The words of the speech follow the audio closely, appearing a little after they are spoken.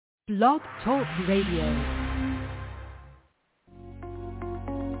Blog Talk Radio.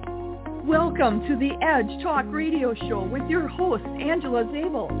 Welcome to the Edge Talk Radio Show with your host, Angela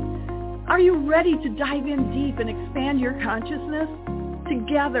Zabel. Are you ready to dive in deep and expand your consciousness?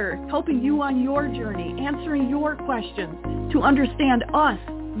 Together, helping you on your journey, answering your questions to understand us,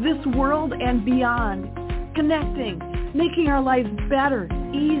 this world, and beyond. Connecting, making our lives better,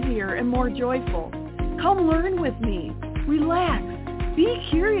 easier, and more joyful. Come learn with me. Relax. Be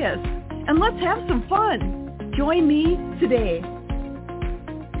curious. And let's have some fun. Join me today.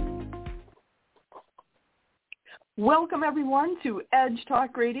 Welcome, everyone, to Edge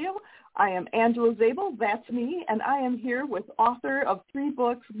Talk Radio. I am Angela Zabel, that's me, and I am here with author of 3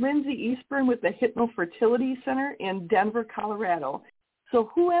 books, Lynsi Eastburn with the Fertility Center in Denver, Colorado. So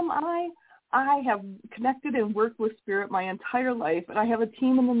who am I? I have connected and worked with spirit my entire life, and I have a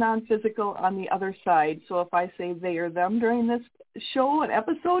team in the non-physical on the other side. So if I say they or them during this show and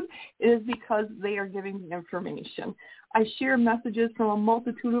episode, it is because they are giving me information. I share messages from a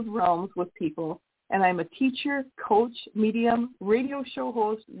multitude of realms with people. And I'm a teacher, coach, medium, radio show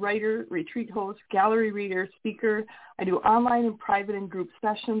host, writer, retreat host, gallery reader, speaker. I do online and private and group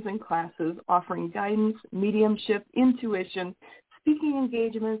sessions and classes offering guidance, mediumship, intuition, speaking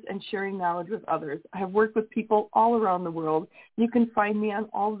engagements, and sharing knowledge with others. I have worked with people all around the world. You can find me on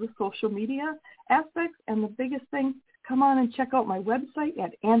all of the social media aspects. And the biggest thing, come on and check out my website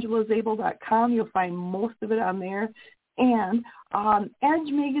at angelazabel.com. You'll find most of it on there. And Edge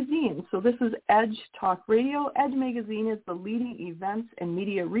Magazine. So this is Edge Talk Radio. Edge Magazine is the leading events and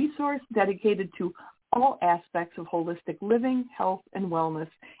media resource dedicated to all aspects of holistic living, health, and wellness,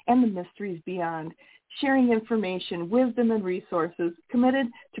 and the mysteries beyond, sharing information, wisdom, and resources committed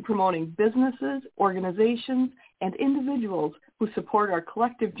to promoting businesses, organizations, and individuals who support our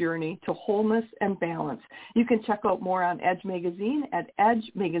collective journey to wholeness and balance. You can check out more on Edge Magazine at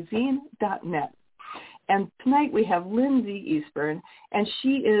edgemagazine.net. And tonight we have Lynsi Eastburn, and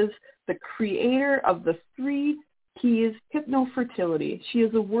she is the creator of the 3 keys Hypnofertility. She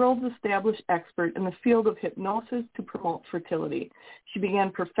is a world-established expert in the field of hypnosis to promote fertility. She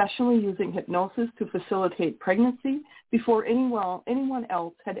began professionally using hypnosis to facilitate pregnancy before anyone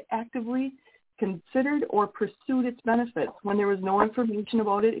else had actively considered or pursued its benefits, when there was no information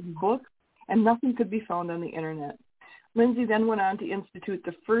about it in books and nothing could be found on the internet. Lynsi then went on to institute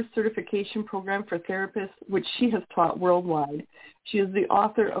the first certification program for therapists, which she has taught worldwide. She is the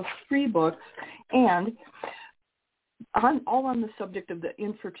author of 3 books, and all on the subject of the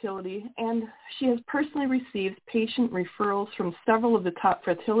infertility, and she has personally received patient referrals from several of the top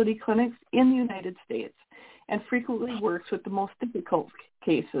fertility clinics in the United States and frequently works with the most difficult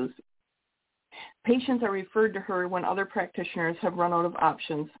cases. Patients are referred to her when other practitioners have run out of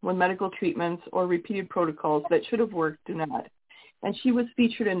options, when medical treatments or repeated protocols that should have worked do not. And she was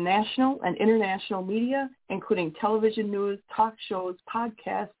featured in national and international media, including television news, talk shows,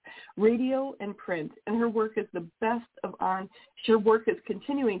 podcasts, radio, and print. And her work is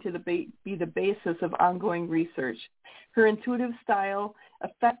continuing to be the basis of ongoing research. Her intuitive style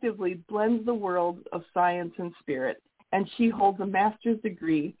effectively blends the worlds of science and spirit, and she holds a master's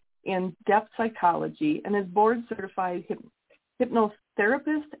degree in depth psychology and is board-certified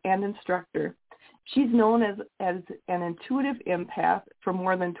hypnotherapist and instructor. She's known as an intuitive empath for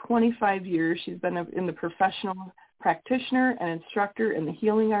more than 25 years. She's been in the professional practitioner and instructor in the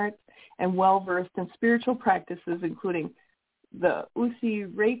healing arts and well-versed in spiritual practices, including the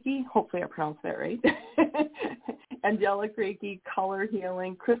Lynsi Reiki, hopefully I pronounced that right, angelic Reiki, color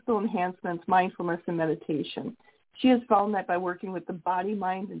healing, crystal enhancements, mindfulness, and meditation. She has found that by working with the body,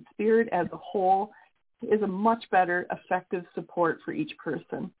 mind, and spirit as a whole is a much better, effective support for each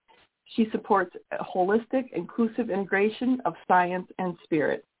person. She supports a holistic, inclusive integration of science and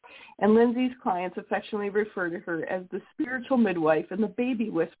spirit. And Lynsi's clients affectionately refer to her as the spiritual midwife and the baby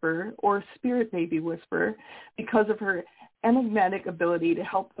whisperer, or spirit baby whisperer, because of her enigmatic ability to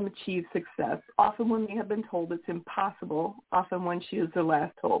help them achieve success, often when they have been told it's impossible, often when she is their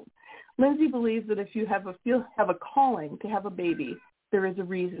last hope. Lynsi believes that if you have a calling to have a baby, there is a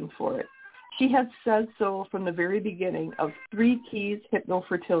reason for it. She has said so from the very beginning of 3 keys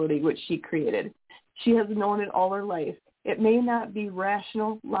Hypnofertility, which she created. She has known it all her life. It may not be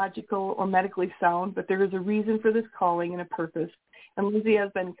rational, logical, or medically sound, but there is a reason for this calling and a purpose. And Lynsi has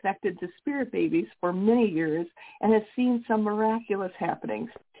been connected to spirit babies for many years and has seen some miraculous happenings.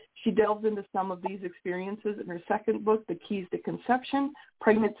 She delves into some of these experiences in her 2nd book, The Keys to Conception,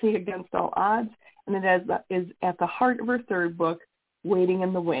 Pregnancy Against All Odds, and it is at the heart of her 3rd book, Waiting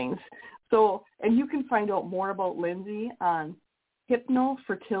in the Wings. So, and you can find out more about Lynsi on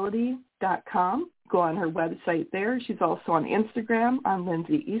Hypnofertility Go on her website there. She's also on Instagram on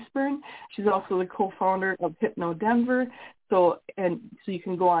Lynsi Eastburn. She's also the co-founder of Hypno Denver. So you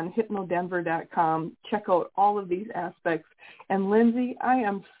can go on hypnodenver.com, check out all of these aspects. And Lynsi, I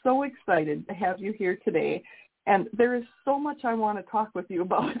am so excited to have you here today. And there is so much I want to talk with you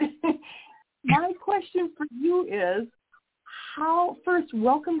about. My question for you is, first,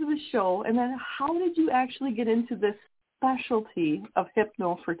 welcome to the show, and then how did you actually get into this specialty of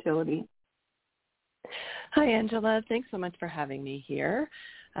hypnofertility? Hi, Angela. Thanks so much for having me here.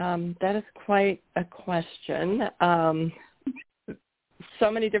 That is quite a question.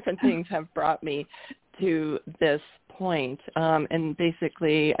 So many different things have brought me to this point. And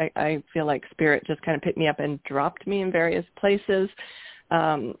basically, I feel like Spirit just kind of picked me up and dropped me in various places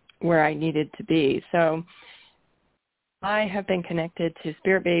where I needed to be. So I have been connected to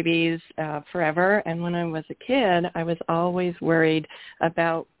spirit babies forever. And when I was a kid, I was always worried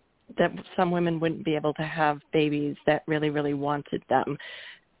about that some women wouldn't be able to have babies that really, really wanted them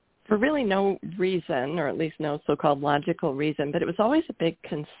for really no reason, or at least no so-called logical reason. But it was always a big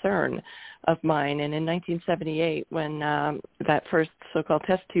concern of mine. And in 1978, when that first so-called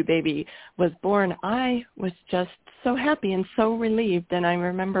test tube baby was born, I was just so happy and so relieved. And I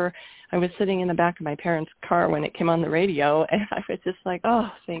remember I was sitting in the back of my parents' car when it came on the radio, and I was just like,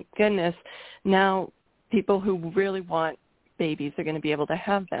 oh, thank goodness. Now people who really want babies are going to be able to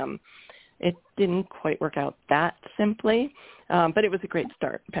have them. It didn't quite work out that simply, but it was a great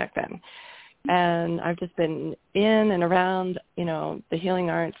start back then. And I've just been in and around, the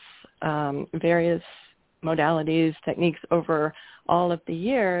healing arts, various modalities, techniques over all of the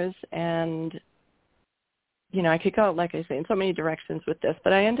years. And, I could go, like I say, in so many directions with this,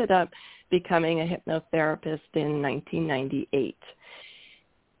 but I ended up becoming a hypnotherapist in 1998.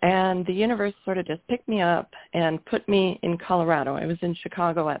 And the universe sort of just picked me up and put me in Colorado. I was in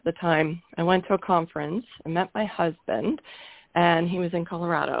Chicago at the time. I went to a conference. I met my husband, and he was in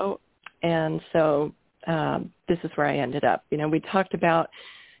Colorado. And so this is where I ended up. We talked about,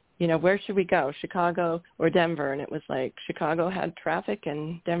 where should we go, Chicago or Denver? And it was like Chicago had traffic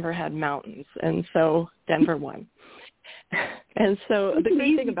and Denver had mountains. And so Denver won. And so the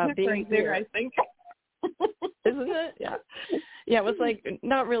great thing about being here, I think, isn't it? Yeah. Yeah, it was like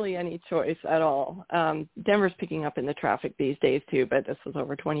not really any choice at all. Denver's picking up in the traffic these days too, but this was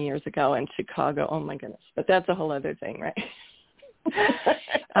over 20 years ago. And Chicago, oh my goodness. But that's a whole other thing, right?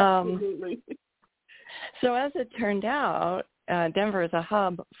 Absolutely. So as it turned out, Denver is a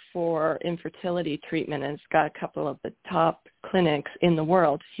hub for infertility treatment, and it's got a couple of the top clinics in the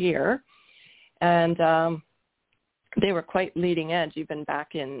world here. And they were quite leading edge even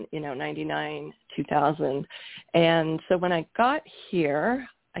back in, 99, 2000. And so when I got here,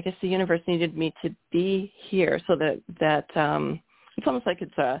 I guess the universe needed me to be here so that it's almost like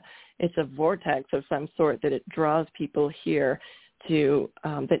it's a vortex of some sort, that it draws people here to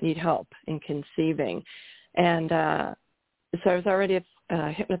that need help in conceiving. And so I was already a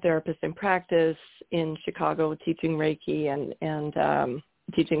hypnotherapist in practice in Chicago, teaching Reiki and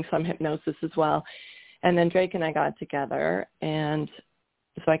teaching some hypnosis as well. And then Drake and I got together, and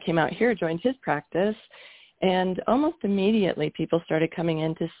so I came out here, joined his practice, and almost immediately people started coming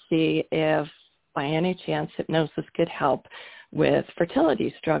in to see if by any chance hypnosis could help with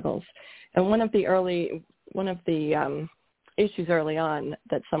fertility struggles. And one of the issues early on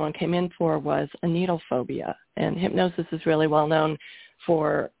that someone came in for was a needle phobia. And hypnosis is really well known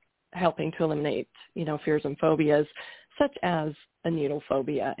for helping to eliminate, fears and phobias, such as a needle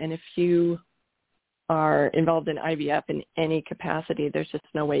phobia. And if you are involved in IVF in any capacity, there's just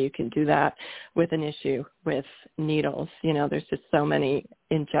no way you can do that with an issue with needles. There's just so many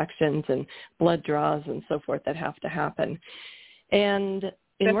injections and blood draws and so forth that have to happen. And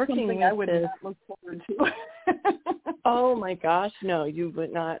in that's working something with I would not look forward to. Oh my gosh, no, you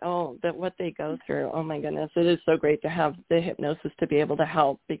would not. Oh, that what they go through. Oh my goodness, it is so great to have the hypnosis to be able to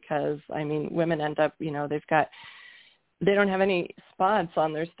help, because women end up, they don't have any spots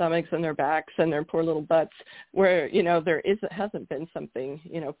on their stomachs and their backs and their poor little butts where, hasn't been something,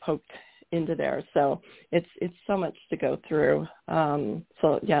 poked into there. So it's so much to go through.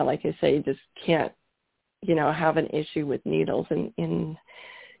 So yeah, like I say, you just can't, have an issue with needles in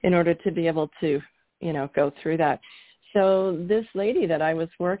order to be able to, go through that. So this lady that I was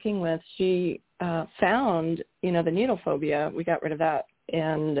working with, she found, the needle phobia. We got rid of that.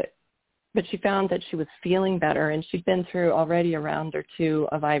 But she found that she was feeling better, and she'd been through already a round or two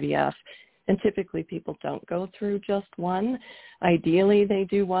of IVF. And typically people don't go through just one. Ideally they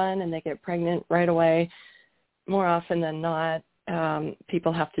do one and they get pregnant right away, more often than not.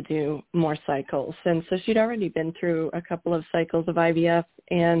 people have to do more cycles. And so she'd already been through a couple of cycles of IVF,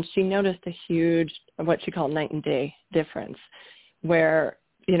 and she noticed a huge, what she called night and day difference, where,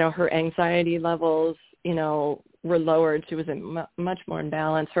 her anxiety levels, were lowered. She was much more in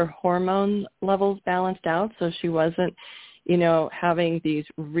balance. Her hormone levels balanced out, so she wasn't, having these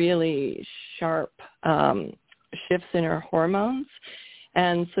really sharp shifts in her hormones.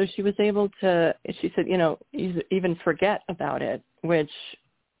 And so she was able to, she said, even forget about it, which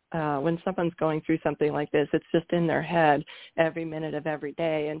when someone's going through something like this, it's just in their head every minute of every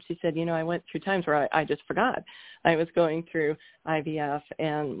day. And she said, I went through times where I just forgot. I was going through IVF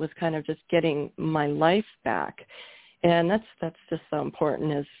and was kind of just getting my life back. And that's just so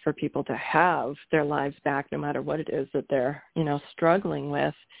important, is for people to have their lives back, no matter what it is that they're, struggling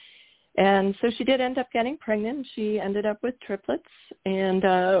with. And so she did end up getting pregnant. She ended up with triplets,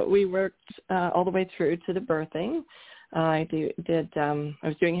 and we worked all the way through to the birthing. I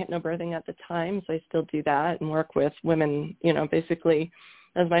was doing hypnobirthing at the time, so I still do that and work with women, basically,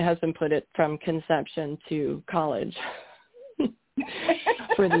 as my husband put it, from conception to college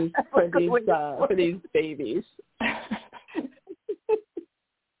for these babies.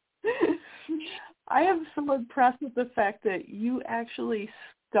 I am so impressed with the fact that you actually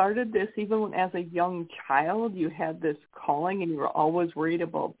started this even as a young child. You had this calling, and you were always worried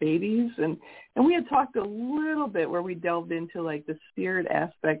about babies. And we had talked a little bit where we delved into like the spirit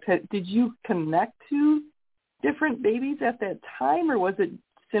aspect. Did you connect to different babies at that time, or was it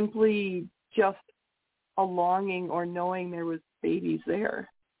simply just a longing or knowing there was babies there?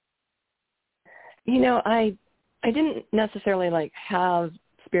 I didn't necessarily have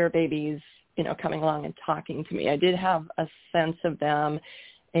spirit babies, coming along and talking to me. I did have a sense of them,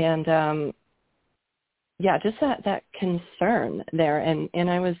 and just that concern there. And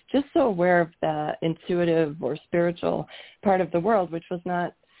I was just so aware of the intuitive or spiritual part of the world, which was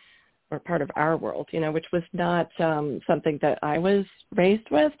not, or part of our world, which was not something that I was raised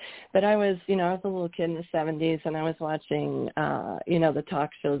with. But I was, I was a little kid in the 70s, and I was watching, the talk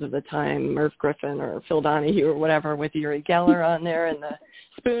shows of the time, Merv Griffin or Phil Donahue or whatever, with Uri Geller on there, and the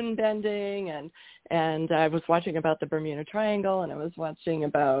spoon bending, and I was watching about the Bermuda Triangle, and I was watching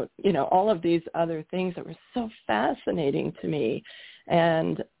about, all of these other things that were so fascinating to me.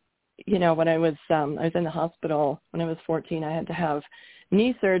 And, when I was in the hospital when I was 14, I had to have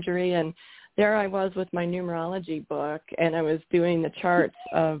knee surgery, and there I was with my numerology book, and I was doing the charts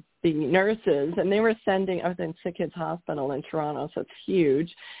of the nurses, and they were I was in Sick Kids Hospital in Toronto, so it's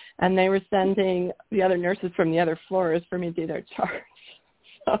huge, and they were sending the other nurses from the other floors for me to do their charts.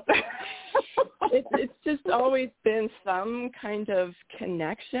 So it's just always been some kind of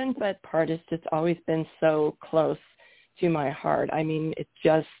connection, but part is just always been so close to my heart. I mean, it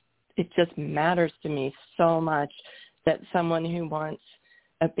just matters to me so much that someone who wants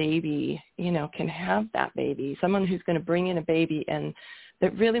a baby, can have that baby. Someone who's going to bring in a baby and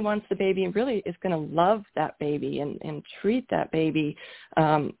that really wants the baby and really is going to love that baby and treat that baby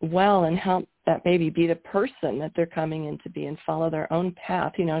well, and help that baby be the person that they're coming in to be and follow their own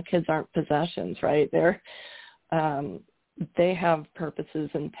path. Kids aren't possessions, right? They have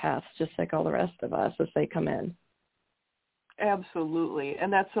purposes and paths just like all the rest of us as they come in. Absolutely.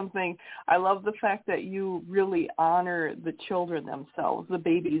 And that's something, I love the fact that you really honor the children themselves, the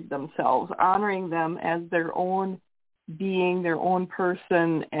babies themselves, honoring them as their own being, their own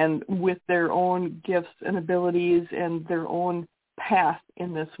person, and with their own gifts and abilities and their own path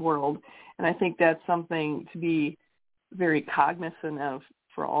in this world. And I think that's something to be very cognizant of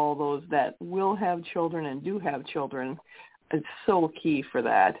for all those that will have children and do have children. It's so key for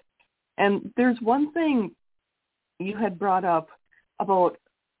that. And there's one thing you had brought up about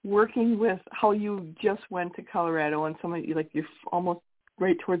working with how you just went to Colorado, and someone you're almost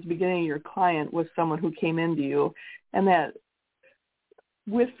right towards the beginning of your client was someone who came into you, and that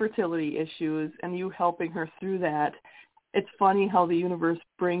with fertility issues and you helping her through that, it's funny how the universe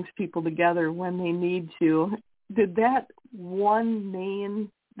brings people together when they need to. Did that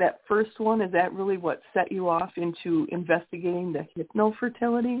first one, is that really what set you off into investigating the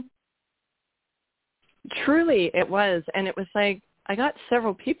hypnofertility? Truly, it was. And it was like I got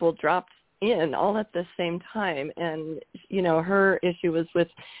several people dropped in all at the same time. And, her issue was with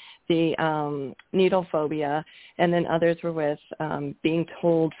the needle phobia, and then others were with being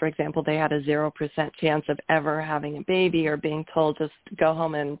told, for example, they had a 0% chance of ever having a baby, or being told just go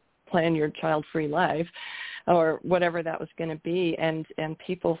home and plan your child-free life, or whatever that was going to be. And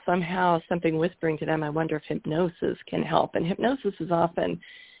people somehow, something whispering to them, I wonder if hypnosis can help. And hypnosis is often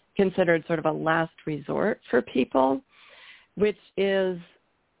considered sort of a last resort for people, which is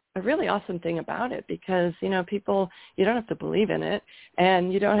a really awesome thing about it because, people, you don't have to believe in it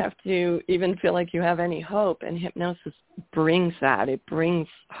and you don't have to even feel like you have any hope. And hypnosis brings that. It brings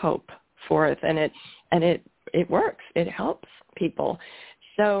hope forth and it works. It helps people.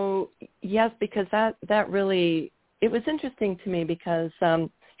 So yes, because that really, it was interesting to me because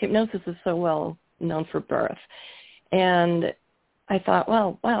hypnosis is so well known for birth. And I thought,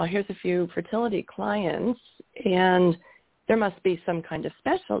 well, wow, here's a few fertility clients and there must be some kind of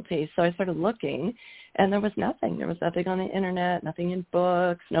specialty. So I started looking and there was nothing. There was nothing on the internet, nothing in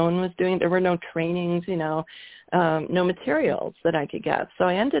books. No one was doing, there were no trainings, no materials that I could get. So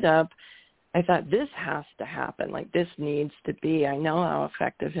I thought this has to happen. Like this needs to be, I know how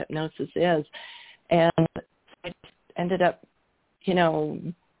effective hypnosis is. And I just ended up,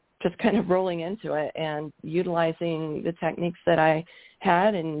 just kind of rolling into it and utilizing the techniques that I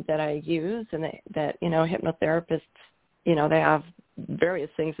had and that I use and that hypnotherapists, they have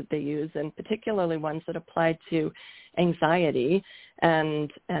various things that they use and particularly ones that apply to anxiety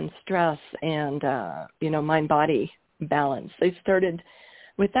and stress and, mind-body balance. They started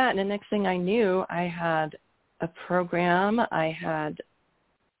with that. And the next thing I knew, I had a program.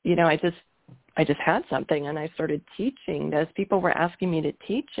 I just had something and I started teaching this. People were asking me to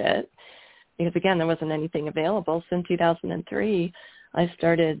teach it because, again, there wasn't anything available. So in 2003, I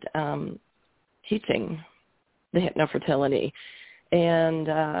started teaching the hypnofertility. And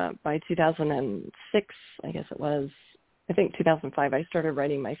by 2006, I guess it was, I think 2005, I started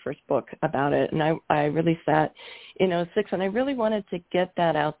writing my first book about it. And I released that in 2006. And I really wanted to get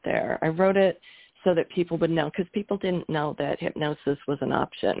that out there. I wrote it so that people would know, because people didn't know that hypnosis was an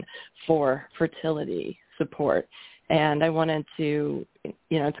option for fertility support. And I wanted to,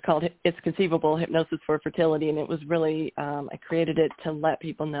 it's conceivable hypnosis for fertility. And it was really, I created it to let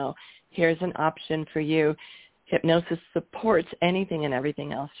people know, here's an option for you. Hypnosis supports anything and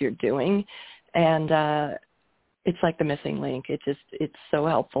everything else you're doing. And it's like the missing link. It's so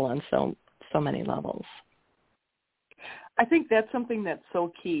helpful on so many levels. I think that's something that's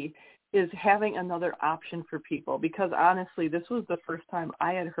so key, is having another option for people, because honestly, this was the first time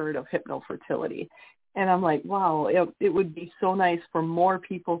I had heard of hypnofertility. And I'm like, wow, it would be so nice for more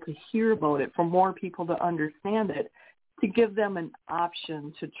people to hear about it, for more people to understand it, to give them an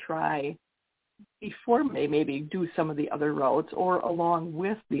option to try before they maybe do some of the other routes or along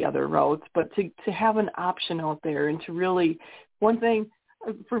with the other routes, but to have an option out there and to really, one thing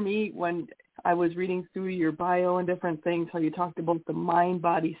for me when I was reading through your bio and different things, how you talked about the mind,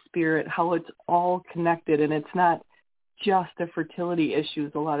 body, spirit, how it's all connected and it's not just a fertility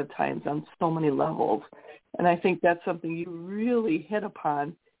issues a lot of times on so many levels. And I think that's something you really hit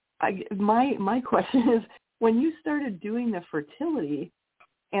upon. My question is, when you started doing the fertility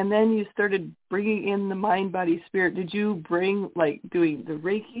and then you started bringing in the mind, body, spirit, did you bring doing the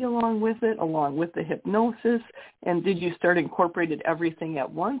Reiki along with it, along with the hypnosis? And did you start incorporating everything at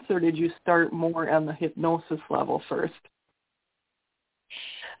once, or did you start more on the hypnosis level first?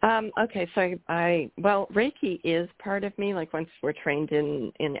 Okay, so Reiki is part of me. Like once we're trained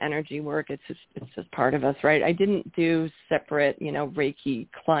in energy work, it's just part of us, right? I didn't do separate, Reiki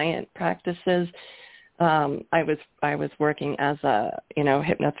client practices. I was working as a,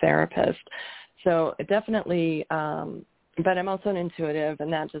 hypnotherapist. So definitely, but I'm also an intuitive,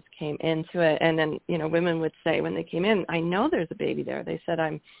 and that just came into it. And then, women would say when they came in, I know there's a baby there. They said,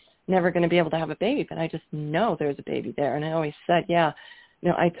 I'm never going to be able to have a baby, but I just know there's a baby there. And I always said, yeah,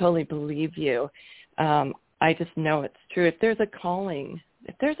 I totally believe you. I just know it's true. If there's a calling,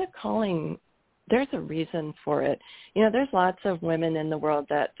 there's a reason for it. There's lots of women in the world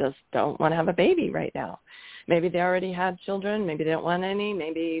that just don't want to have a baby right now. Maybe they already had children. Maybe they don't want any.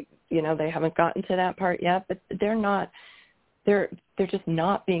 Maybe, they haven't gotten to that part yet, but they're just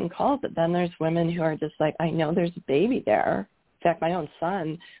not being called. But then there's women who are just like, I know there's a baby there. In fact, my own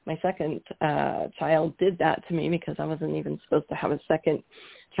son, my second child, did that to me because I wasn't even supposed to have a second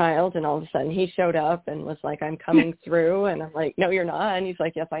child. And all of a sudden he showed up and was like, I'm coming through. And I'm like, no, you're not. And he's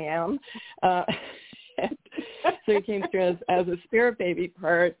like, yes, I am. So he came through as a spirit baby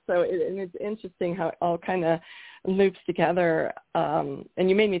part. So it's interesting how it all kind of loops together. And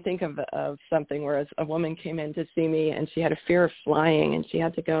you made me think of something where a woman came in to see me and she had a fear of flying and she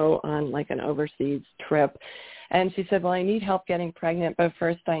had to go on like an overseas trip. And she said, well, I need help getting pregnant, but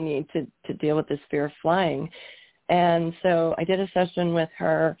first I need to deal with this fear of flying. And so I did a session with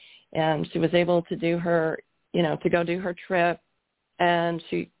her, and she was able to do her, to go do her trip, and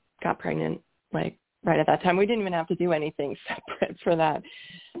she got pregnant, like, right at that time. We didn't even have to do anything separate for that.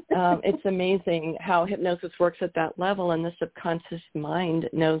 It's amazing how hypnosis works at that level, and the subconscious mind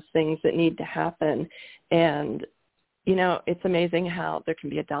knows things that need to happen. And it's amazing how there can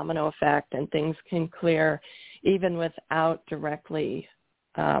be a domino effect and things can clear even without directly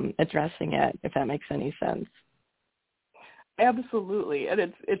addressing it, if that makes any sense. Absolutely. And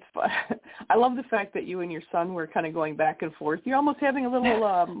it's fun. I love the fact that you and your son were kind of going back and forth. You're almost having a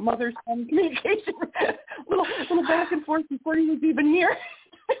little mother-son communication, little back and forth before he was even here.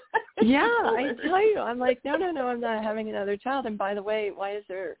 Yeah, I tell you, I'm like, no, I'm not having another child. And by the way,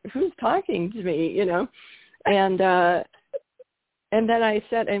 who's talking to me, And then I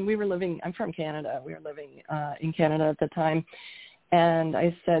said, and I'm from Canada. We were living in Canada at the time. And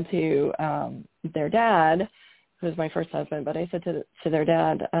I said to their dad, who was my first husband, but I said to their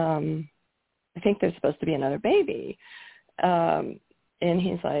dad, I think there's supposed to be another baby. And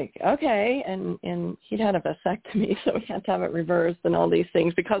he's like, okay. And he'd had a vasectomy, so we had to have it reversed and all these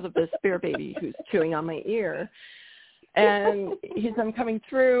things because of this spirit baby who's chewing on my ear. And I'm coming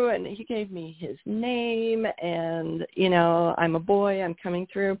through, and he gave me his name, and, I'm a boy, I'm coming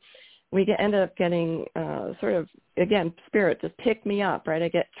through. We ended up getting sort of, again, spirit just picked me up, right? I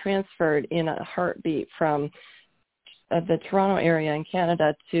get transferred in a heartbeat from the Toronto area in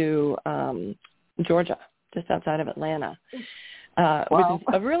Canada to Georgia, just outside of Atlanta, which is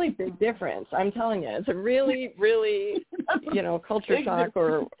a really big difference. I'm telling you, it's a really, really, culture shock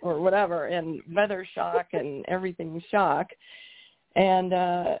or whatever, and weather shock and everything shock. And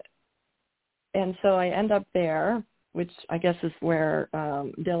so I end up there, which I guess is where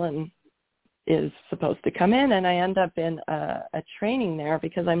Dylan is supposed to come in, and I end up in a training there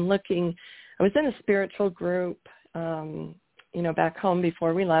because I was in a spiritual group, back home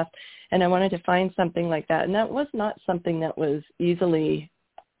before we left, and I wanted to find something like that. And that was not something that was easily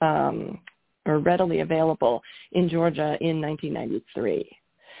or readily available in Georgia in 1993.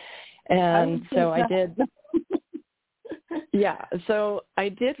 And so I did, so I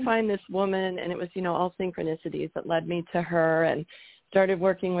did find this woman, and it was, all synchronicities that led me to her, and started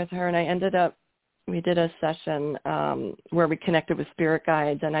working with her, and we did a session where we connected with spirit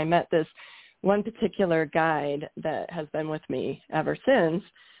guides, and I met this one particular guide that has been with me ever since.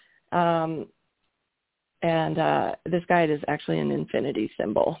 And this guide is actually an infinity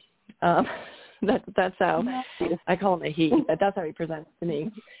symbol. That's how I call him a he, but that's how he presents to me.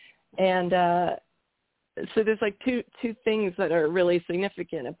 And so there's like two things that are really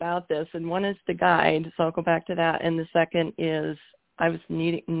significant about this. And one is the guide, so I'll go back to that. And the second is I was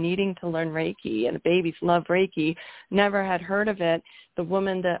needing to learn Reiki, and the babies love Reiki. Never had heard of it. The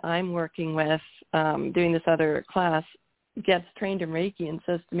woman that I'm working with doing this other class gets trained in Reiki and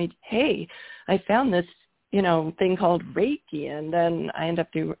says to me, hey, I found this, thing called Reiki. And then I end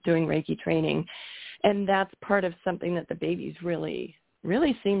up doing Reiki training. And that's part of something that the babies really,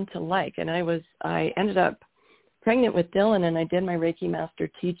 really seem to like. And I ended up pregnant with Dylan, and I did my Reiki master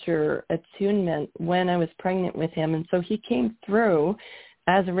teacher attunement when I was pregnant with him. And so he came through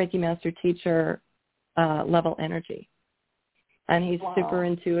as a Reiki master teacher level energy. And he's super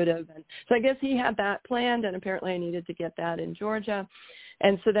intuitive. And so I guess he had that planned, and apparently I needed to get that in Georgia.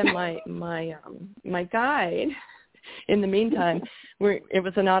 And so then my guide, in the meantime, it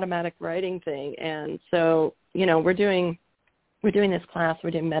was an automatic writing thing. And so, we're doing this class,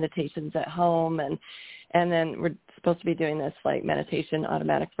 we're doing meditations at home, and then we're supposed to be doing this like meditation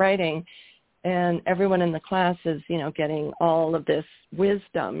automatic writing. And everyone in the class is, getting all of this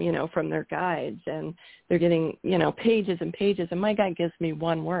wisdom, from their guides, and they're getting, pages and pages. And my guide gives me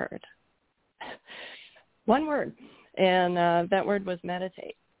one word. And that word was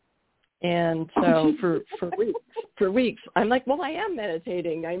meditate. And so for weeks, I'm like, well, I am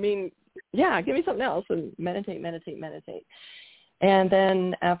meditating. I mean, yeah, give me something else, and meditate. And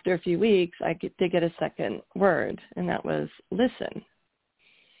then after a few weeks, I did get a second word, and that was listen.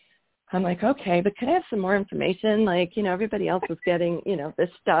 I'm like, okay, but could I have some more information? Like, everybody else was getting, this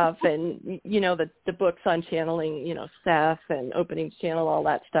stuff, and, the books on channeling, Seth and Openings Channel, all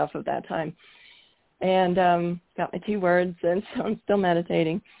that stuff of that time. And got my 2 words, and so I'm still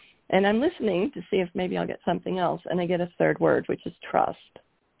meditating. And I'm listening to see if maybe I'll get something else, and I get a 3rd word, which is trust.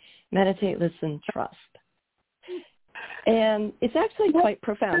 Meditate, listen, trust. And it's actually quite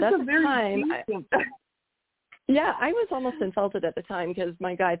profound. At the time, I was almost insulted at the time because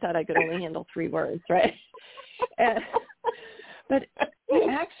my guy thought I could only handle 3 words, right? But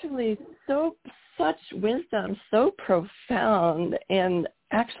actually, such wisdom, so profound, and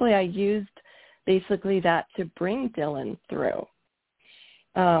actually I used basically that to bring Dylan through.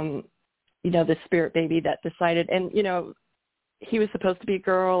 The spirit baby that decided, and, he was supposed to be a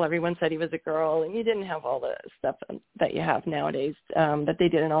girl. Everyone said he was a girl, and he didn't have all the stuff that you have nowadays, that they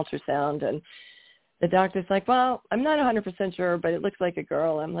did an ultrasound, and the doctor's like, well, I'm not 100% sure, but it looks like a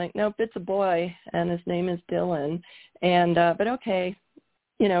girl. I'm like, nope, it's a boy, and his name is Dylan. And but okay,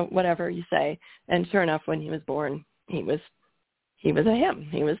 whatever you say. And sure enough, when he was born, he was a him.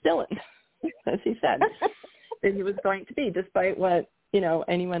 He was Dylan, as he said that he was going to be, despite what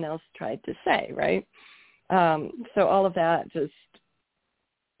anyone else tried to say, right? So all of that just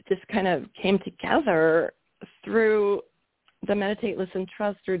kind of came together through the Meditate, Listen,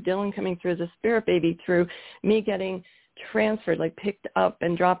 Trust, through Dylan coming through as a spirit baby, through me getting transferred, like picked up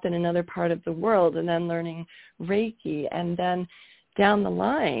and dropped in another part of the world, and then learning Reiki. And then down the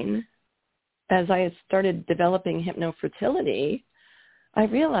line, as I started developing hypnofertility, I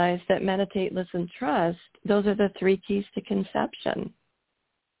realized that Meditate, Listen, Trust, those are the 3 keys to conception.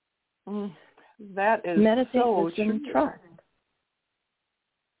 That is Meditate, so listen, true. trust.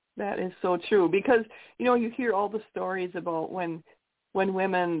 That is so true, because you hear all the stories about when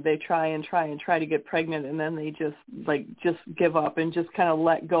women, they try to get pregnant, and then they just give up and just kind of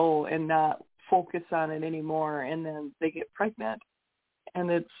let go and not focus on it anymore, and then they get pregnant.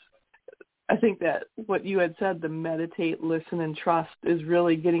 And I think that what you had said, the meditate, listen, and trust, is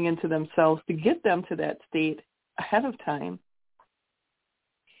really getting into themselves to get them to that state ahead of time.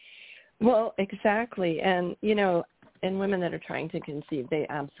 Well, exactly. And, and women that are trying to conceive, they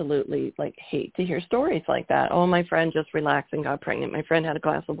absolutely hate to hear stories like that. Oh, my friend just relaxed and got pregnant. My friend had a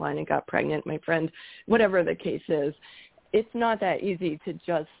glass of wine and got pregnant. My friend, whatever the case is. It's not that easy to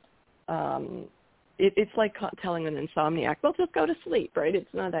just, it's like telling an insomniac, well, just go to sleep, right?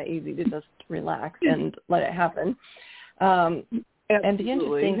 It's not that easy to just relax and let it happen. And the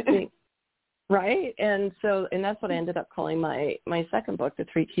interesting thing, right? And that's what I ended up calling my second book, The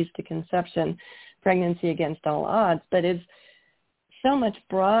 3 Keys to Conception, Pregnancy Against All Odds. But it's so much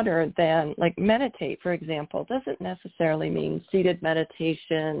broader than, meditate, for example, doesn't necessarily mean seated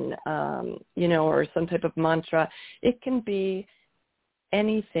meditation, or some type of mantra. It can be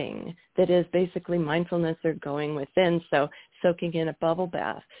anything that is basically mindfulness or going within. So soaking in a bubble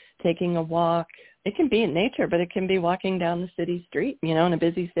bath, taking a walk. It can be in nature, but it can be walking down the city street, in a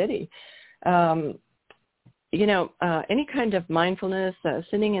busy city. Any kind of mindfulness,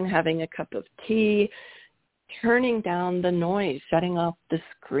 sitting and having a cup of tea, turning down the noise, shutting off the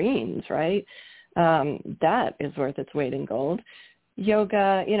screens, right? That is worth its weight in gold.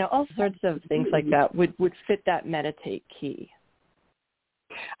 Yoga, all sorts of things like that would fit that meditate key.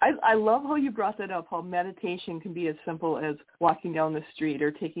 I love how you brought that up, how meditation can be as simple as walking down the street or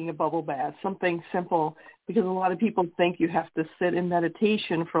taking a bubble bath, something simple, because a lot of people think you have to sit in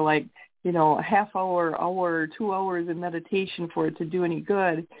meditation for a half hour, 2 hours in meditation for it to do any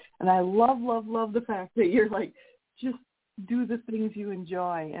good. And I love the fact that you're just do the things you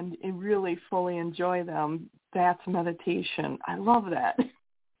enjoy and really fully enjoy them. That's meditation. I love that.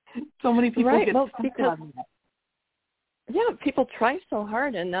 So many people get stuck on that. Yeah, people try so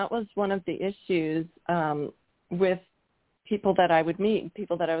hard, and that was one of the issues with people that I would meet,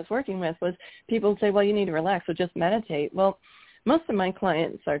 people that I was working with, was people would say, well, you need to relax, so just meditate. Well, most of my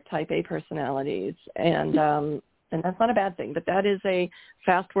clients are type A personalities, and that's not a bad thing, but that is a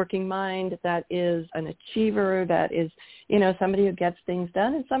fast-working mind, that is an achiever, that is, somebody who gets things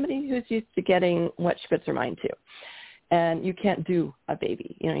done, and somebody who's used to getting what she puts her mind to. And you can't do a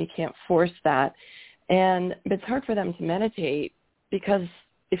baby. You can't force that. And it's hard for them to meditate, because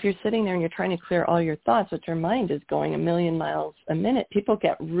if you're sitting there and you're trying to clear all your thoughts, but your mind is going 1,000,000 miles a minute, people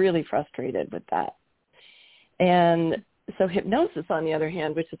get really frustrated with that. And so hypnosis, on the other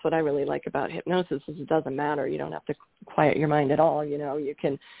hand, which is what I really like about hypnosis, is it doesn't matter. You don't have to quiet your mind at all. You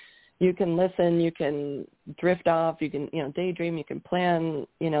can listen, you can drift off, you can, daydream, you can plan,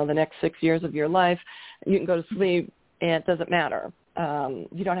 the next 6 years of your life. You can go to sleep, and it doesn't matter.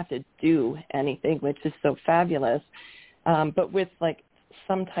 You don't have to do anything, which is so fabulous. But with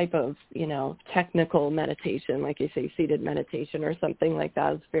some type of, technical meditation, like you say, seated meditation or something like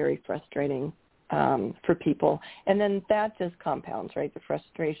that, is very frustrating for people. And then that just compounds, right? The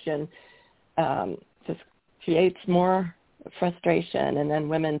frustration just creates more frustration, and then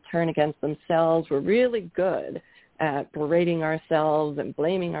women turn against themselves. We're really good at berating ourselves and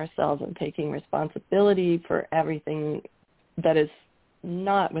blaming ourselves and taking responsibility for everything that is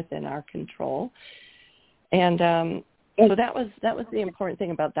not within our control. And so that was the important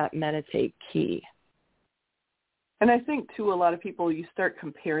thing about that meditate key. And I think, too, a lot of people, you start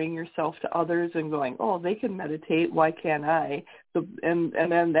comparing yourself to others and going, oh, they can meditate, why can't I? So, and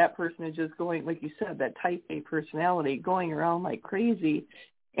then that person is just going, like you said, that type A personality, going around like crazy.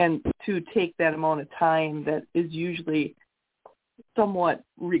 And to take that amount of time that is usually somewhat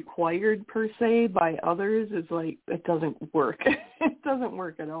required, per se, by others, is it doesn't work. It doesn't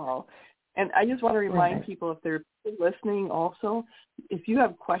work at all. And I just want to remind Right. people, if they're listening also, if you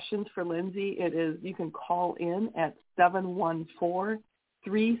have questions for Lynsi, you can call in at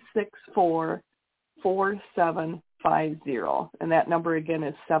 714-364-4750. And that number again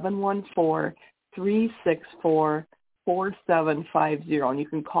is 714-364-4750. And you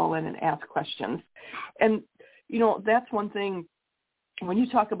can call in and ask questions. And, that's one thing. When you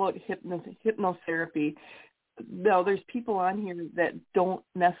talk about hypnotherapy, no, there's people on here that don't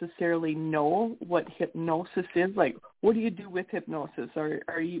necessarily know what hypnosis is. Like, what do you do with hypnosis? Or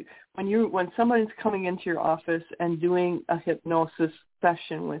are you when someone's coming into your office and doing a hypnosis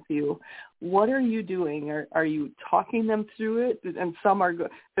session with you, what are you doing? Are you talking them through it? And some are.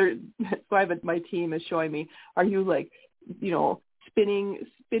 So my team is showing me. Are you like, spinning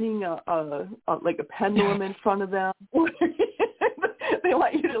a like a pendulum in front of them? They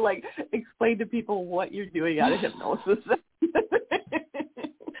want you to like explain to people what you're doing out of hypnosis.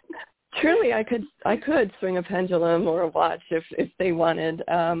 Truly, I could swing a pendulum or a watch if they wanted.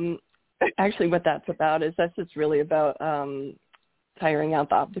 Actually, what that's about is that's just really about tiring out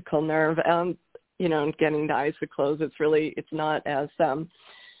the optical nerve. And getting the eyes to close. It's not as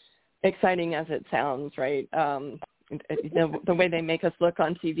exciting as it sounds, right? The way they make us look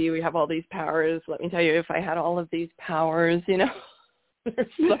on TV, we have all these powers. Let me tell you, if I had all of these powers, there's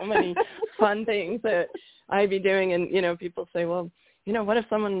so many fun things that I'd be doing. And, people say, well, what if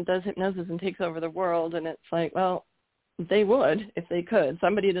someone does hypnosis and takes over the world? And it's like, well, they would if they could.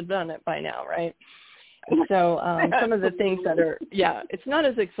 Somebody would have done it by now, right? So some of the things that are, it's not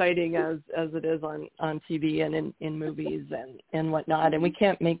as exciting as it is on TV and in movies and whatnot. And we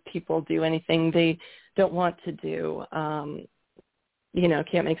can't make people do anything they don't want to do.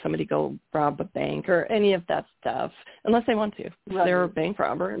 Can't make somebody go rob a bank or any of that stuff unless they want to. If they're a bank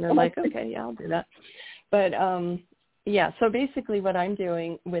robber and they're like, okay, yeah, I'll do that. But, so basically what I'm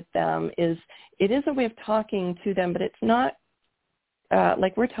doing with them is it is a way of talking to them, but it's not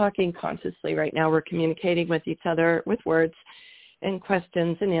like we're talking consciously right now. We're communicating with each other with words and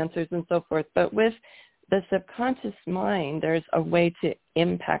questions and answers and so forth. But with the subconscious mind, there's a way to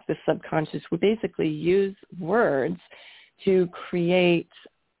impact the subconscious. We basically use words to create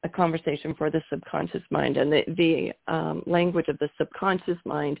a conversation for the subconscious mind. And the language of the subconscious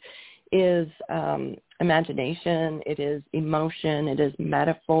mind is imagination, it is emotion, it is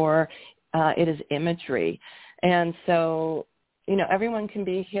metaphor, it is imagery. And so, everyone can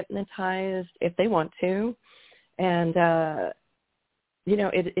be hypnotized if they want to. And,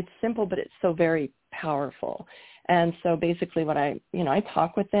 it's simple, but it's so very powerful. And so basically what I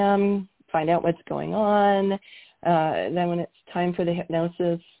talk with them, find out what's going on. Then when it's time for the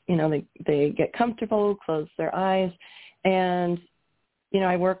hypnosis, they get comfortable, close their eyes. And,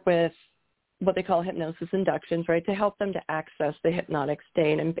 I work with what they call hypnosis inductions, right, to help them to access the hypnotic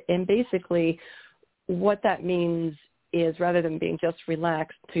state. And basically what that means is rather than being just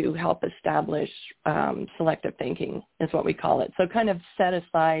relaxed, to help establish selective thinking is what we call it. So kind of set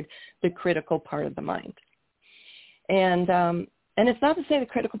aside the critical part of the mind. And it's not to say the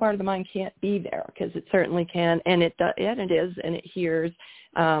critical part of the mind can't be there, because it certainly can, and it is, and it hears.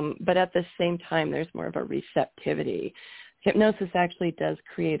 But at the same time, there's more of a receptivity. Hypnosis actually does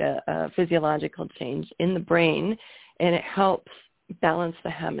create a physiological change in the brain, and it helps balance the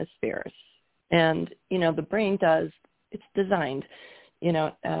hemispheres. And, the brain it's designed,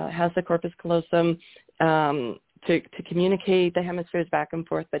 has the corpus callosum to communicate the hemispheres back and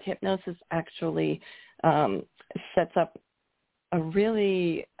forth. But hypnosis actually sets up a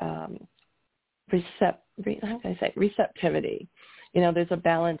really receptivity. There's a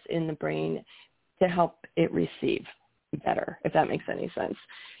balance in the brain to help it receive better, if that makes any sense.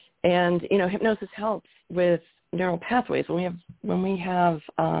 And, hypnosis helps with neural pathways when we have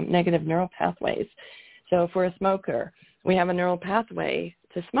negative neural pathways. So if we're a smoker, we have a neural pathway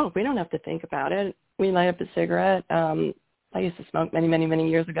to smoke. We don't have to think about it. We light up a cigarette. I used to smoke many, many, many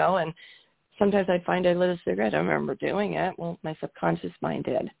years ago, and sometimes I'd find I lit a cigarette. I don't remember doing it. Well, my subconscious mind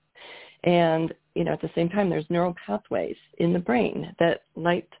did. And, at the same time, there's neural pathways in the brain that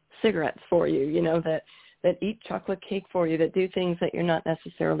light cigarettes for you, that eat chocolate cake for you, that do things that you're not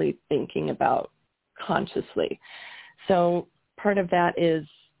necessarily thinking about consciously. So part of that is,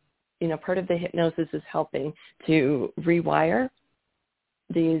 part of the hypnosis is helping to rewire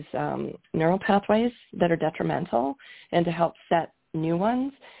these neural pathways that are detrimental and to help set new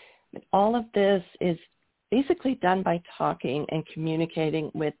ones. But all of this is basically done by talking and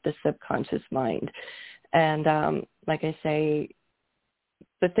communicating with the subconscious mind. And like I say,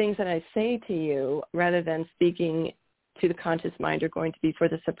 the things that I say to you, rather than speaking to the conscious mind, are going to be for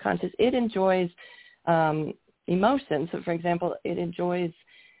the subconscious. It enjoys emotion. So, for example, it enjoys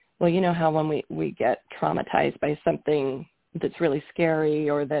well, you know how when we get traumatized by something that's really scary,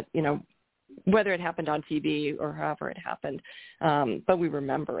 or that, you know, whether it happened on TV or however it happened, but we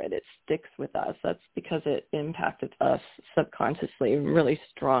remember it, it sticks with us. That's because it impacted us subconsciously really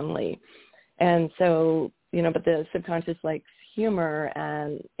strongly. And so, you know, but the subconscious likes humor,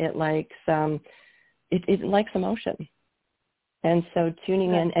 and it likes it likes emotion. And so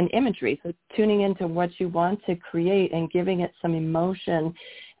tuning in, and imagery, so tuning into what you want to create and giving it some emotion.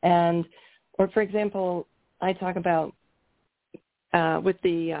 And, or for example, I talk about with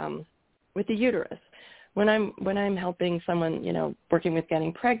the uterus. When I'm helping someone, you know, working with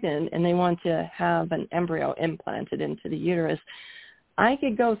getting pregnant, and they want to have an embryo implanted into the uterus, I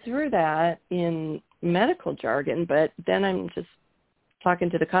could go through that in medical jargon, but then I'm just talking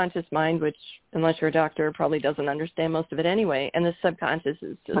to the conscious mind, which, unless you're a doctor, probably doesn't understand most of it anyway. And the subconscious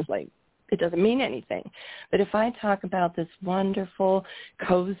is just like, it doesn't mean anything. But if I talk about this wonderful,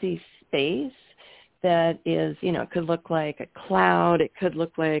 cozy space that is, you know, it could look like a cloud, it could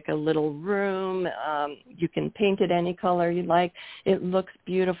look like a little room, you can paint it any color you like, it looks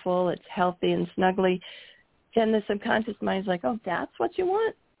beautiful, it's healthy and snuggly, then the subconscious mind's like, oh, that's what you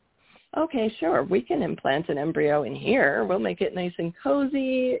want? Okay, sure, we can implant an embryo in here. We'll make it nice and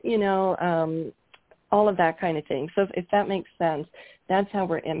cozy, you know, all of that kind of thing. So if that makes sense, that's how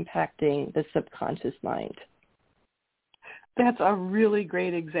we're impacting the subconscious mind. That's a really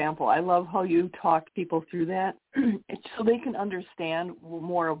great example. I love how you talk people through that so they can understand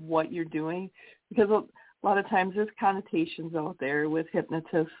more of what you're doing, because a lot of times there's connotations out there with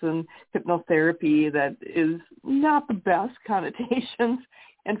hypnotists and hypnotherapy that is not the best connotations.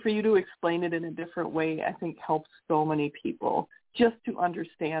 And for you to explain it in a different way, I think helps so many people just to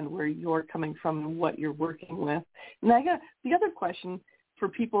understand where you're coming from and what you're working with. And I got the other question for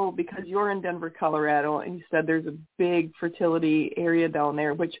people, because you're in Denver, Colorado, and you said there's a big fertility area down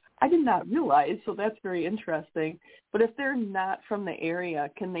there, which I did not realize, so that's very interesting. But if they're not from the area,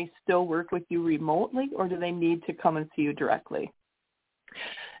 can they still work with you remotely, or do they need to come and see you directly?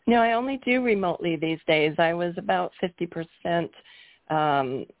 No, I only do remotely these days. I was about 50%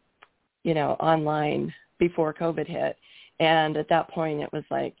 you know, online before COVID hit. And at that point, it was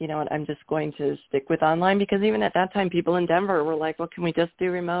like, you know what, I'm just going to stick with online, because even at that time, people in Denver were like, well, can we just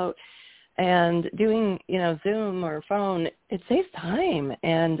do remote? And doing, you know, Zoom or phone, it saves time.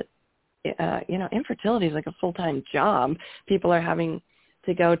 And, you know, infertility is like a full-time job. People are having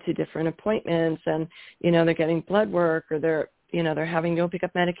to go to different appointments, and, you know, they're getting blood work, or they're having to go pick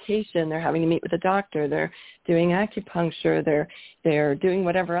up medication. They're having to meet with a doctor. They're doing acupuncture. They're doing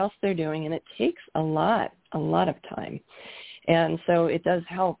whatever else they're doing. And it takes a lot of time. And so it does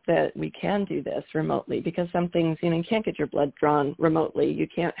help that we can do this remotely, because some things, you know, you can't get your blood drawn remotely. You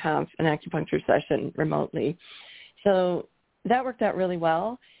can't have an acupuncture session remotely. So that worked out really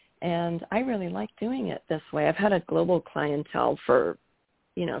well. And I really like doing it this way. I've had a global clientele for,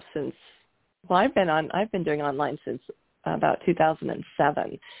 you know, since, well, I've been doing online since about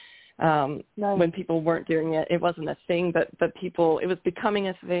 2007. Nice. When people weren't doing it, it wasn't a thing, but people, it was becoming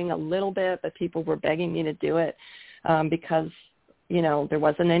a thing a little bit, but people were begging me to do it because, you know, there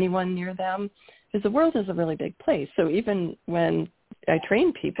wasn't anyone near them, because the world is a really big place. So even when I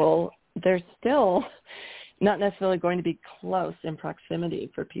train people, they're still not necessarily going to be close in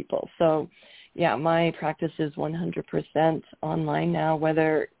proximity for people. So yeah, my practice is 100% online now,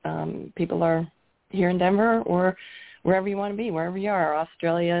 whether people are here in Denver or wherever you want to be, wherever you are,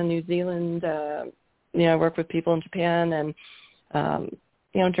 Australia, New Zealand, you know, I work with people in Japan and,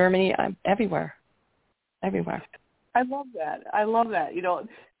 you know, Germany, everywhere. I love that. You know,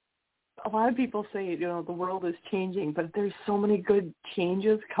 a lot of people say, you know, the world is changing, but there's so many good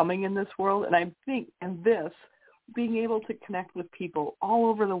changes coming in this world. And I think in this, being able to connect with people all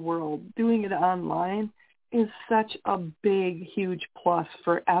over the world, doing it online, is such a big, huge plus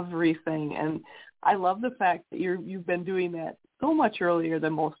for everything. And I love the fact that you've been doing that so much earlier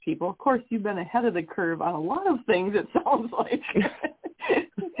than most people. Of course, you've been ahead of the curve on a lot of things, it sounds like.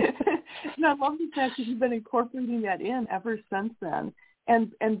 And I love the fact that you've been incorporating that in ever since then,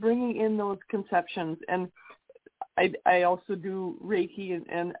 and bringing in those conceptions. And I also do Reiki,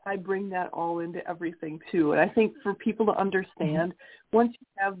 and I bring that all into everything too. And I think for people to understand, once you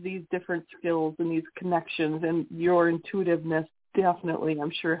have these different skills and these connections, and your intuitiveness definitely,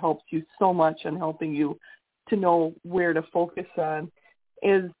 I'm sure, helps you so much in helping you to know where to focus on,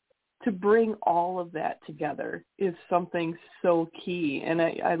 is to bring all of that together is something so key. And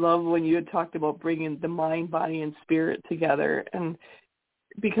I love when you had talked about bringing the mind, body, and spirit together. And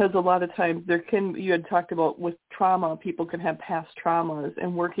because a lot of times you had talked about with trauma, people can have past traumas,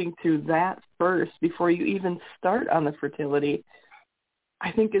 and working through that first before you even start on the fertility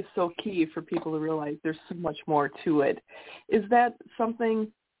I think is so key for people to realize there's so much more to it. Is that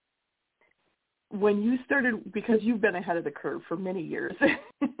something when you started, because you've been ahead of the curve for many years,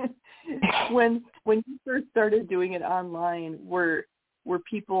 when you first started doing it online, were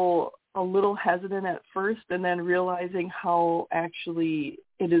people a little hesitant at first and then realizing how actually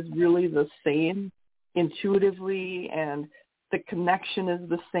it is really the same intuitively and the connection is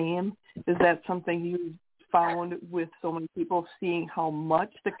the same? Is that something you found with so many people, seeing how much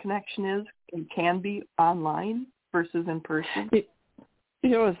the connection is and can be online versus in person? You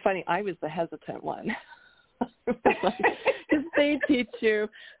know, it was funny. I was the hesitant one. Because they teach you,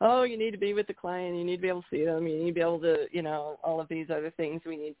 you need to be with the client, you need to be able to see them, you need to be able to, all of these other things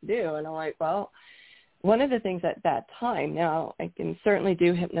we need to do. And I'm like, well, one of the things at that time, now I can certainly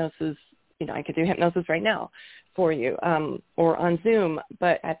do hypnosis, I could do hypnosis right now for you, or on Zoom.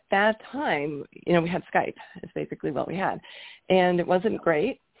 But at that time, we had Skype. It's basically what we had. And it wasn't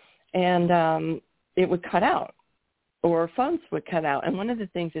great. And it would cut out, or phones would cut out. And one of the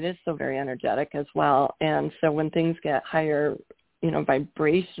things, it is so very energetic as well. And so when things get higher,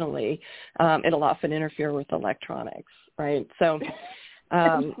 vibrationally, it'll often interfere with electronics, right? So,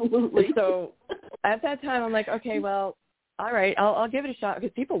 so at that time, I'm like, okay, well, all right, I'll give it a shot,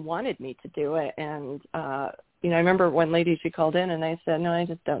 because people wanted me to do it. And, I remember one lady, she called in and I said, no, I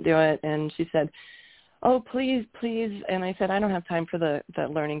just don't do it. And she said, oh, please. And I said, I don't have time for the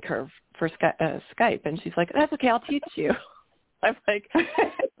learning curve for Skype. And she's like, that's okay, I'll teach you. I'm like,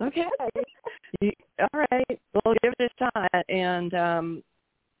 okay, all right, we'll give it a shot. And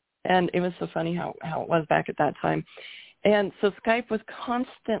it was so funny how it was back at that time. And so Skype was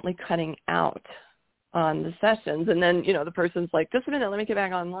constantly cutting out on the sessions. And then, the person's like, just a minute, let me get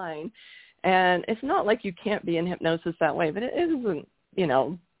back online. And it's not like you can't be in hypnosis that way, but it isn't,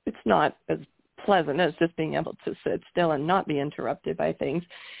 it's not as pleasant as just being able to sit still and not be interrupted by things.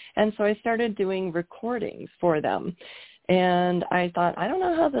 And so I started doing recordings for them. And I thought, I don't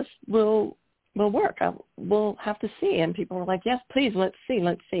know how this will work. We'll have to see. And people were like, yes, please, let's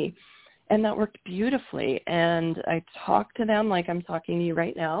see. And that worked beautifully. And I talked to them like I'm talking to you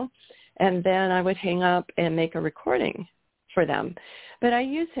right now. And then I would hang up and make a recording for them. But I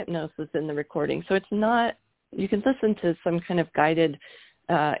use hypnosis in the recording. So it's not, you can listen to some kind of guided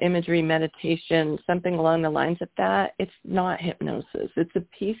imagery, meditation, something along the lines of that. It's not hypnosis. It's a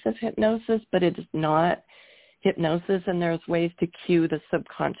piece of hypnosis, but it's not hypnosis. And there's ways to cue the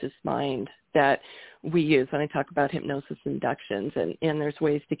subconscious mind that we use when I talk about hypnosis inductions. And there's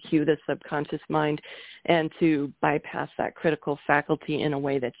ways to cue the subconscious mind and to bypass that critical faculty in a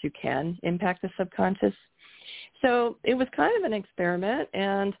way that you can impact the subconscious. So it was kind of an experiment,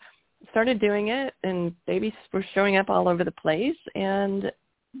 and started doing it, and babies were showing up all over the place, and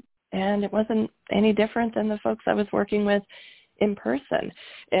it wasn't any different than the folks I was working with in person.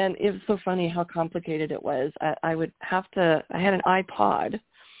 And it was so funny how complicated it was. I had an iPod,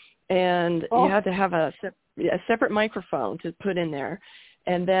 and you had to have a separate microphone to put in there.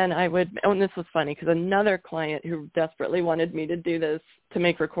 And then and this was funny because another client who desperately wanted me to do this, to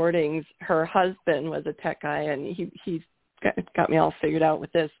make recordings, her husband was a tech guy, and he got me all figured out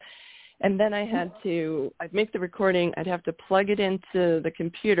with this. And then I'd make the recording, I'd have to plug it into the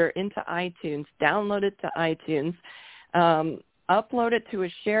computer, into iTunes, download it to iTunes, upload it to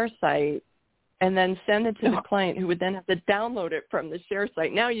a share site, and then send it to the client, who would then have to download it from the share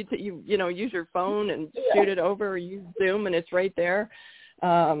site. Now you use your phone and shoot it over, or use Zoom, and it's right there.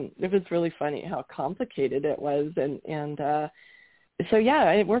 It was really funny how complicated it was. And so,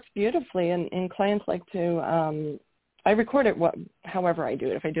 yeah, it works beautifully. And clients like to, I record it however I do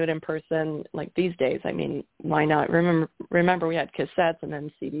it. If I do it in person, like these days, I mean, why not? Remember we had cassettes, and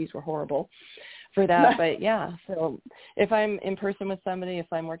then CDs were horrible for that. But yeah, so if I'm in person with somebody, if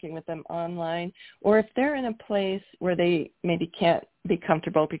I'm working with them online, or if they're in a place where they maybe can't be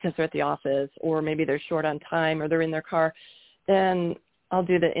comfortable because they're at the office, or maybe they're short on time, or they're in their car, then I'll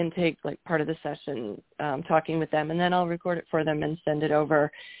do the intake, like part of the session, talking with them, and then I'll record it for them and send it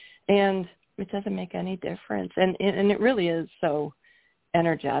over. And it doesn't make any difference. And it really is so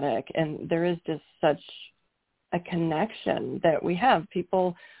energetic. And there is just such a connection that we have.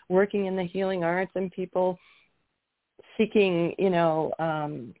 People working in the healing arts, and people seeking,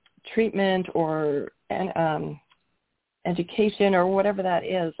 treatment or education or whatever that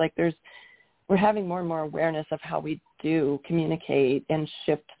is. Like we're having more and more awareness of how we do communicate and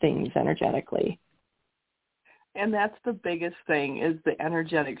shift things energetically. And that's the biggest thing, is the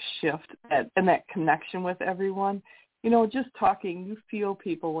energetic shift and that connection with everyone. Just talking, you feel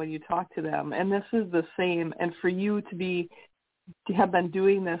people when you talk to them. And this is the same. And for you to have been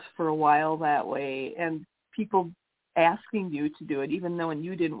doing this for a while that way, and people asking you to do it, even though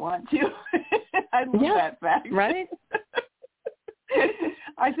you didn't want to. I love that fact. Right?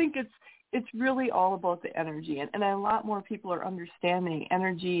 I think it's really all about the energy, and a lot more people are understanding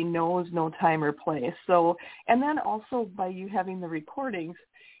energy knows no time or place. So, and then also by you having the recordings,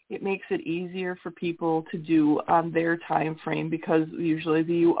 it makes it easier for people to do on their time frame, because usually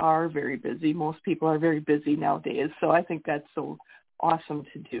you are very busy. Most people are very busy nowadays. So I think that's so awesome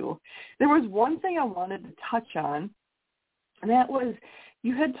to do. There was one thing I wanted to touch on, and that was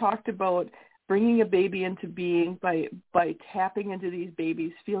you had talked about bringing a baby into being by tapping into these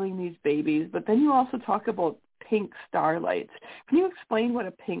babies, feeling these babies, but then you also talk about pink starlights. Can you explain what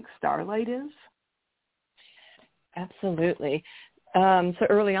a pink starlight is? Absolutely. So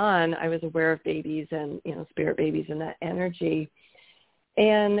early on, I was aware of babies and, spirit babies and that energy.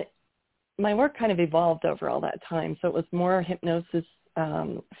 And my work kind of evolved over all that time. So it was more hypnosis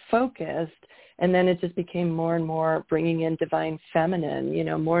focused, and then it just became more and more bringing in divine feminine,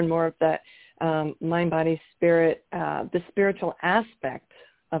 more and more of that mind, body, spirit, the spiritual aspect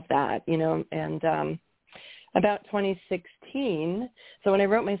of that, and about 2016. So when I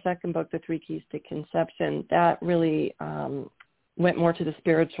wrote my second book, The 3 Keys to Conception, that really went more to the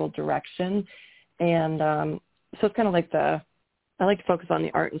spiritual direction. And so it's kind of like I like to focus on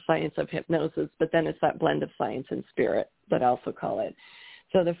the art and science of hypnosis, but then it's that blend of science and spirit that I also call it.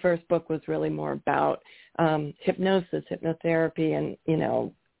 So the first book was really more about hypnosis, hypnotherapy, and,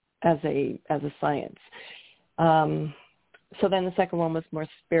 as a science. So then the second one was more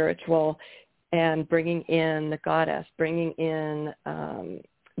spiritual and bringing in the goddess, bringing in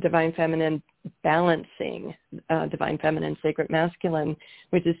divine feminine, balancing divine feminine, sacred masculine,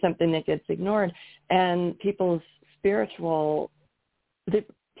 which is something that gets ignored. And people's spiritual,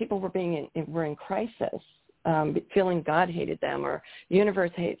 people were in crisis, feeling God hated them, or the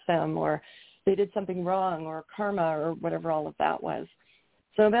universe hates them, or they did something wrong, or karma, or whatever all of that was.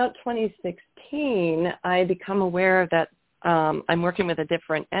 So about 2016, I become aware that I'm working with a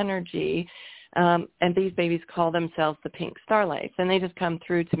different energy, and these babies call themselves the pink starlights, and they just come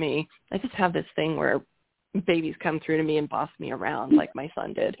through to me. I just have this thing where babies come through to me and boss me around like my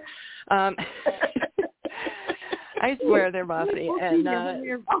son did. I swear they're bossy. And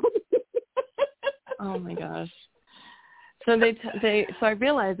oh my gosh. So so I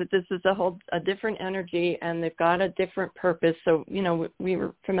realized that this is a different energy, and they've got a different purpose. So, we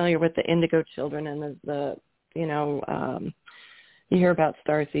were familiar with the indigo children and you hear about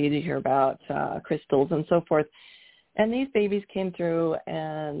starseed, you hear about crystals and so forth. And these babies came through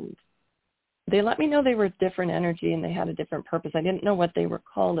and they let me know they were a different energy and they had a different purpose. I didn't know what they were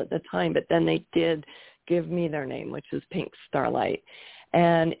called at the time, but then they did give me their name, which was Pink Starlight.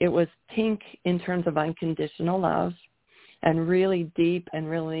 And it was pink in terms of unconditional love, and really deep and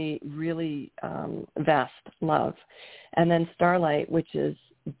really, really vast love. And then starlight, which is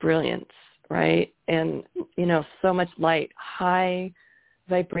brilliance, right? And, so much light, high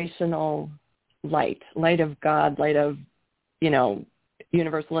vibrational light of God, light of,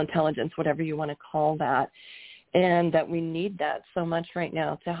 universal intelligence, whatever you want to call that. And that we need that so much right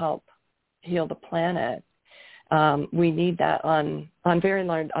now to help heal the planet. We need that on a very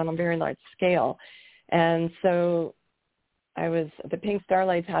large scale. And so the Pink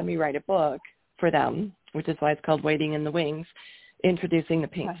Starlights had me write a book for them, which is why it's called Waiting in the Wings, introducing the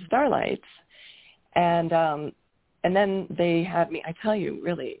Pink Starlights. And then they had me, I tell you,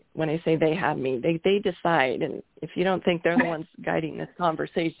 really, when I say they had me, they decide. And if you don't think they're the ones guiding this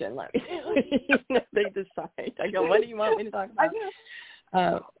conversation, let me tell you, they decide. I go, what do you want me to talk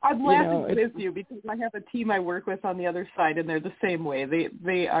about? I'm laughing with you because I have a team I work with on the other side, and they're the same way.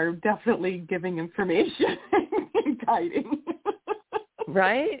 They are definitely giving information and guiding.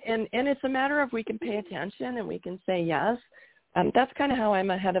 Right? And it's a matter of we can pay attention and we can say yes. That's kind of how I'm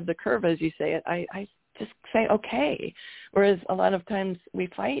ahead of the curve, as you say it. I just say okay, whereas a lot of times we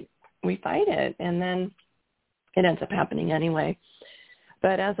fight it, and then it ends up happening anyway.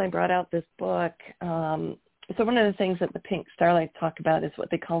 But as I brought out this book, so one of the things that the Pink Starlights talk about is what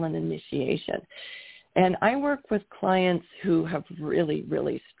they call an initiation. And I work with clients who have really,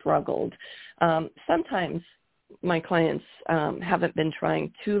 really struggled. Sometimes my clients haven't been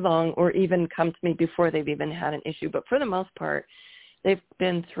trying too long or even come to me before they've even had an issue. But for the most part, they've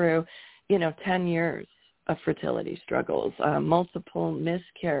been through, 10 years of fertility struggles, multiple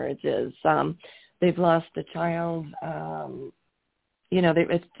miscarriages. They've lost a child.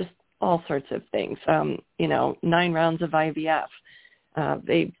 It's just all sorts of things. 9 rounds of IVF.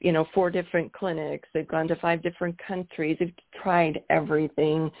 They've, 4 different clinics. They've gone to 5 different countries. They've tried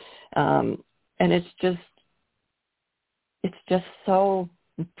everything. And it's just so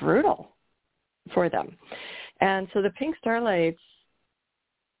brutal for them. And so the pink starlights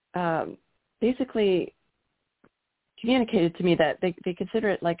basically communicated to me that they consider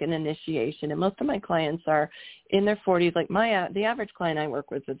it like an initiation. And most of my clients are in their 40s. Like the average client I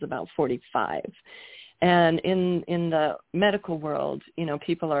work with is about 45. And in the medical world,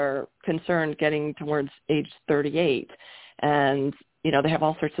 people are concerned getting towards age 38. And, they have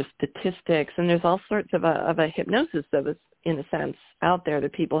all sorts of statistics. And there's all sorts of a hypnosis that is, in a sense, out there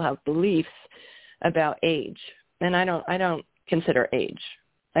that people have beliefs about age. And I don't consider age.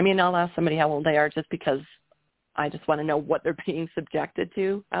 I mean, I'll ask somebody how old they are just because I just want to know what they're being subjected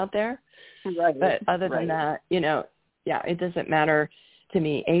to out there. Right. But other than that, it doesn't matter to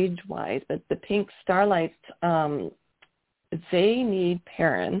me age-wise. But the pink starlights, they need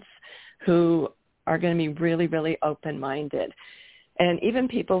parents who are going to be really, really open-minded. And even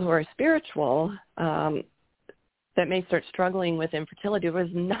people who are spiritual that may start struggling with infertility, there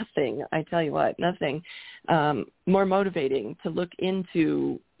was nothing, I tell you what, nothing more motivating to look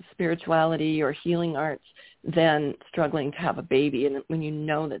into spirituality or healing arts than struggling to have a baby. And when you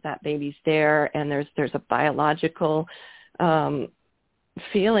know that baby's there and there's a biological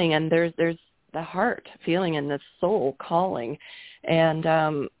feeling, and there's the heart feeling and the soul calling. And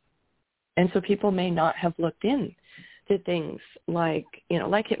so people may not have looked in to things like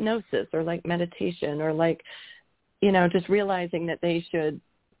hypnosis or like meditation or like, just realizing that they should,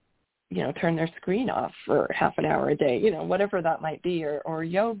 turn their screen off for half an hour a day, whatever that might be, or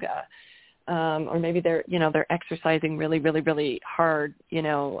yoga, or maybe they're exercising really, really, really hard,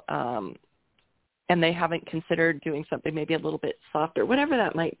 and they haven't considered doing something maybe a little bit softer, whatever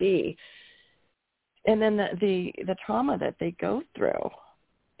that might be. And then the trauma that they go through,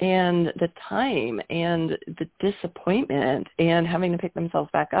 and the time and the disappointment and having to pick themselves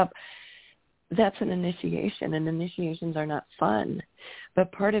back up, that's an initiation, and initiations are not fun.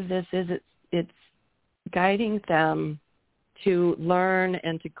 But part of this is it's guiding them to learn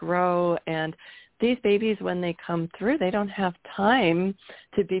and to grow. And these babies, when they come through, they don't have time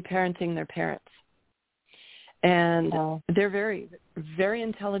to be parenting their parents. And they're very, very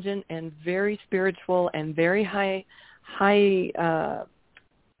intelligent and very spiritual and very high,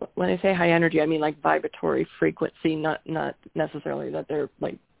 when I say high energy, I mean like vibratory frequency, not necessarily that they're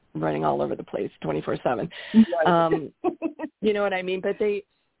like running all over the place 24/7. Right. You know what I mean? But they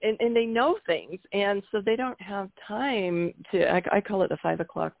know things, and so they don't have time to, I call it the 5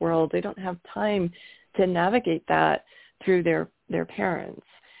 o'clock world. They don't have time to navigate that through their parents.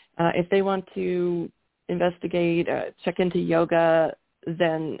 If they want to investigate, check into yoga,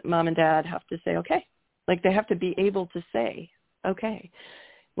 then mom and dad have to say, okay. Like they have to be able to say, okay,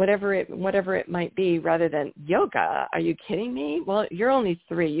 whatever it might be, rather than yoga. Are you kidding me? Well, you're only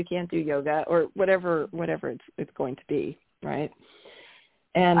 3. You can't do yoga, or whatever it's going to be, right?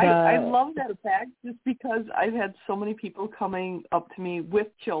 And I love that fact, just because I've had so many people coming up to me with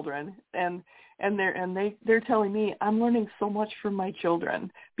children, and they're telling me I'm learning so much from my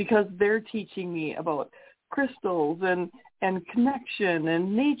children because they're teaching me about crystals and connection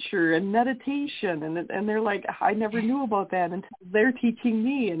and nature and meditation, and they're like, I never knew about that until they're teaching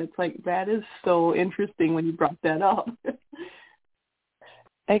me. And it's like, that is so interesting when you brought that up.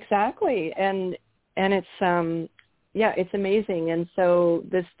 Exactly. And it's it's amazing. And so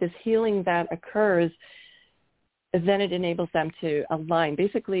this healing that occurs, then it enables them to align.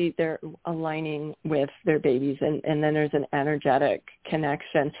 Basically, they're aligning with their babies, and then there's an energetic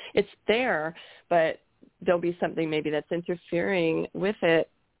connection. It's there, but there'll be something maybe that's interfering with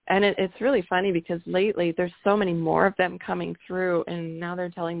it. And it's really funny because lately there's so many more of them coming through, and now they're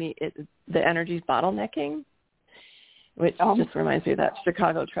telling me the energy's bottlenecking, which just reminds me of that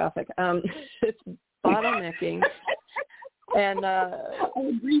Chicago traffic. It's bottlenecking. And I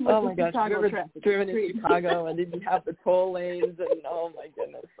agree with oh my gosh, have you ever driven in Chicago and didn't have the toll lanes? And oh my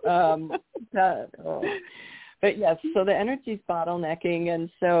goodness. But yes, so the energy's bottlenecking, and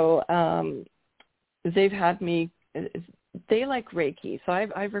so they've had me. They like Reiki, so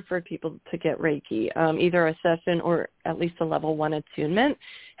I've referred people to get Reiki. Either a session or at least a level 1 attunement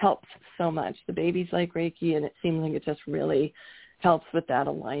helps so much. The babies like Reiki, and it seems like it just really helps with that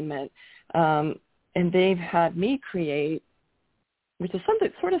alignment. And they've had me create, which is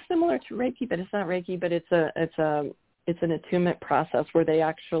something sort of similar to Reiki, but it's not Reiki, but it's an attunement process where they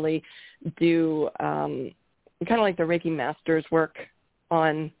actually do kind of like the Reiki masters work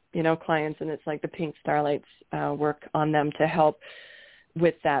on clients, and it's like the pink starlights work on them to help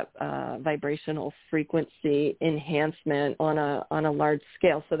with that vibrational frequency enhancement on a large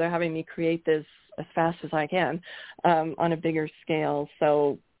scale. So they're having me create this as fast as I can on a bigger scale.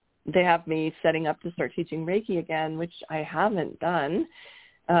 So they have me setting up to start teaching Reiki again, which I haven't done.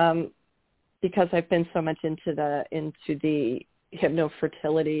 because I've been so much into the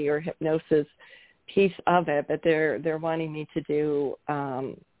hypnofertility or hypnosis piece of it, but they're wanting me to do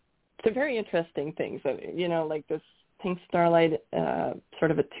some very interesting things, like this pink starlight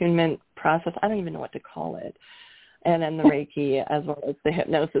sort of attunement process. I don't even know what to call it. And then the Reiki as well as the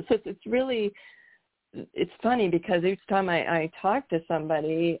hypnosis. So it's funny because each time I talk to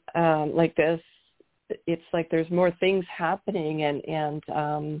somebody like this, it's like there's more things happening, and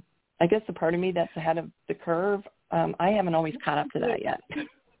I guess the part of me that's ahead of the curve, I haven't always caught up to that yet.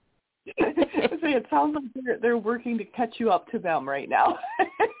 It sounds like they're working to catch you up to them right now.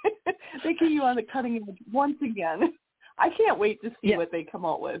 They keep you on the cutting edge once again. I can't wait to see what they come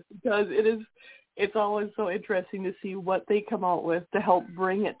out with, because it's always so interesting to see what they come out with to help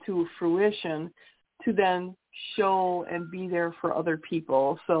bring it to fruition, to then show and be there for other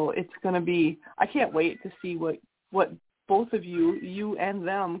people. So it's going to be, I can't wait to see what both of you and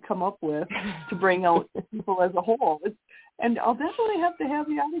them come up with to bring out people as a whole. And I'll definitely have to have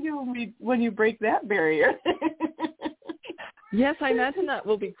you out of here when you break that barrier. Yes, I imagine that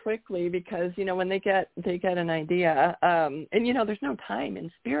will be quickly, because, when they get an idea, and, there's no time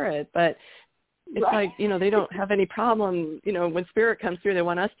in spirit, but it's right. Like, they don't have any problem, when spirit comes through, they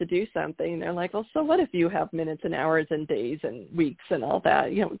want us to do something. They're like, well, so what if you have minutes and hours and days and weeks and all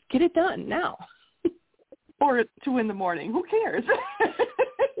that? Get it done now. Or at 2 a.m. Who cares?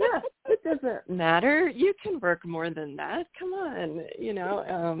 Yeah, it doesn't matter. You can work more than that. Come on,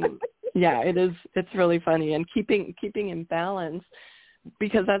 yeah, it's really funny, and keeping in balance,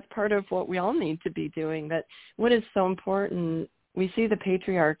 because that's part of what we all need to be doing. That what is so important. We see the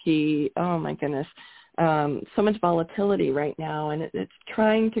patriarchy. Oh my goodness, so much volatility right now, and it's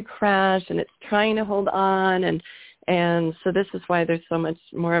trying to crash, and it's trying to hold on, and so this is why there's so much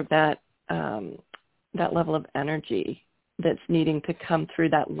more of that level of energy that's needing to come through,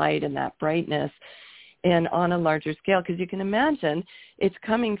 that light and that brightness, and on a larger scale, because you can imagine it's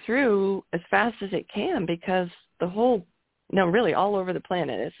coming through as fast as it can, because the whole, really all over the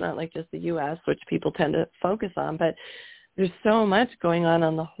planet. It's not like just the U.S., which people tend to focus on, but there's so much going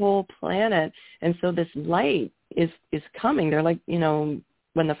on the whole planet. And so this light is coming. They're like,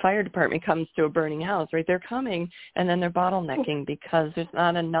 when the fire department comes to a burning house, right, they're coming, and then they're bottlenecking because there's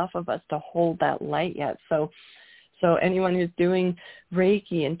not enough of us to hold that light yet. So anyone who's doing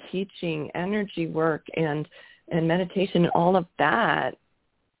Reiki and teaching energy work and meditation and all of that,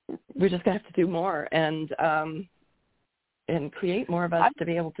 we're just going to have to do more and create more of us to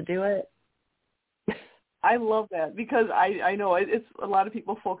be able to do it. I love that, because I know it's a lot of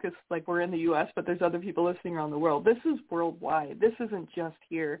people focus like we're in the U.S., but there's other people listening around the world. This is worldwide. This isn't just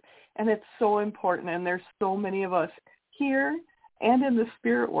here. And it's so important. And there's so many of us here and in the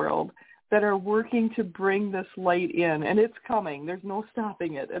spirit world that are working to bring this light in, and it's coming. There's no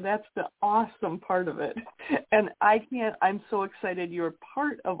stopping it, and that's the awesome part of it. And I'm so excited you're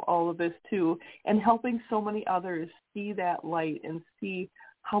part of all of this too, and helping so many others see that light and see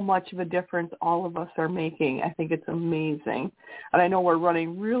how much of a difference all of us are making. I think it's amazing. And I know we're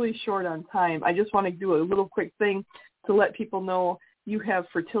running really short on time. I just want to do a little quick thing to let people know you have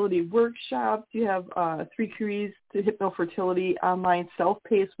fertility workshops. You have 3 Keys to Hypnofertility online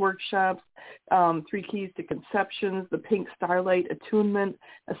self-paced workshops, 3 Keys to Conceptions, the Pink Starlight Attunement,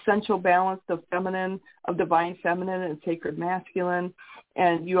 Essential Balance of Divine Feminine and Sacred Masculine.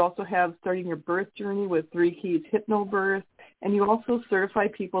 And you also have Starting Your Birth Journey with 3 Keys Hypnobirth. And you also certify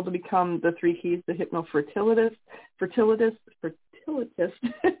people to become the 3 Keys to Hypnofertilitist,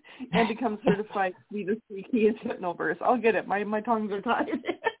 and become certified to be the 3 Keys Hypnobirth. I'll get it. My tongues are tied.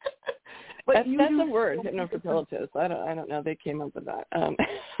 But that's a word, hypnofertilitist. I don't know. They came up with that.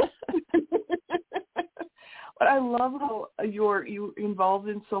 But I love how you're involved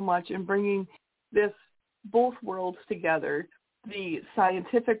in so much in bringing both worlds together, the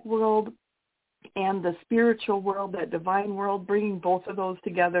scientific world and the spiritual world, that divine world, bringing both of those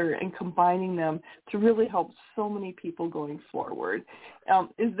together and combining them to really help so many people going forward. And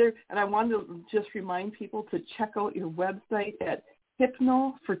I wanted to just remind people to check out your website at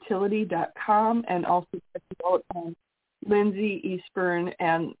hypnofertility.com, and also check it out on Lynsi, Eastburn,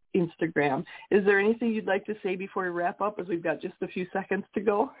 and Instagram. Is there anything you'd like to say before we wrap up, as we've got just a few seconds to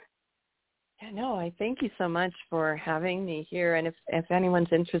go? Yeah, no, I thank you so much for having me here. And if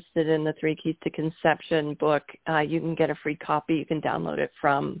anyone's interested in the 3 Keys to Conception book, you can get a free copy. You can download it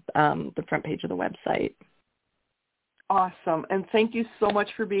from the front page of the website. Awesome. And thank you so much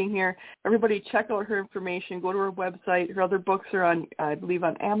for being here. Everybody, check out her information. Go to her website. Her other books are on, I believe,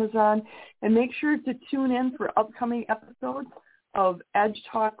 on Amazon. And make sure to tune in for upcoming episodes of Edge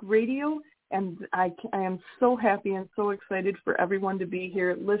Talk Radio. And I am so happy and so excited for everyone to be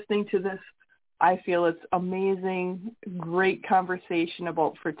here listening to this I feel it's amazing, great conversation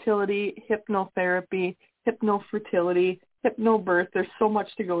about fertility, hypnotherapy, hypnofertility, hypnobirth. There's so much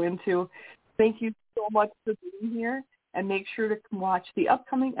to go into. Thank you so much for being here, and make sure to watch the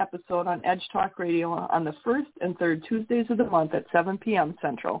upcoming episode on Edge Talk Radio on the first and third Tuesdays of the month at 7 p.m.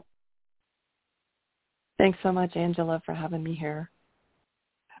 Central. Thanks so much, Angela, for having me here.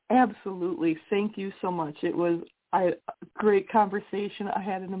 Absolutely. Thank you so much. It was a great conversation. I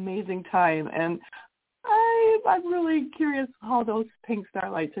had an amazing time, and I'm really curious how those pink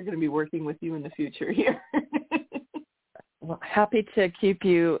starlights are going to be working with you in the future here. Well, happy to keep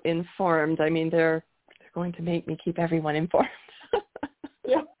you informed. I mean, they're going to make me keep everyone informed.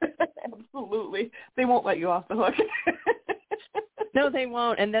 Yeah, absolutely. They won't let you off the hook. No, they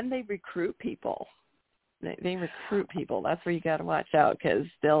won't. And then they recruit people. They recruit people. That's where you got to watch out, because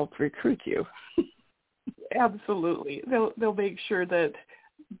they'll recruit you. Absolutely. They'll make sure that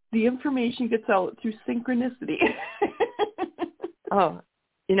the information gets out through synchronicity. Oh,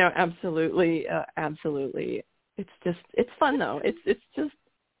 absolutely, absolutely. It's fun though. It's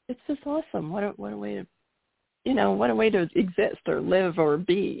just awesome. What a way to, what a way to exist or live or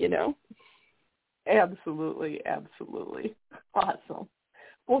be. Absolutely, absolutely. Awesome.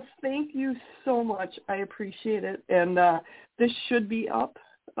 Well, thank you so much. I appreciate it. And this should be up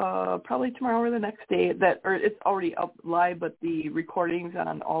probably tomorrow or the next day. Or it's already up live, but the recordings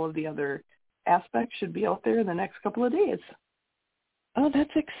on all of the other aspects should be out there in the next couple of days. Oh,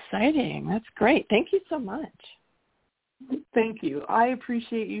 that's exciting. That's great. Thank you so much. Thank you. I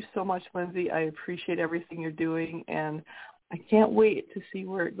appreciate you so much, Lynsi. I appreciate everything you're doing, and I can't wait to see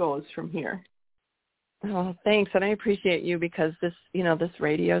where it goes from here. Oh, thanks. And I appreciate you, because this, this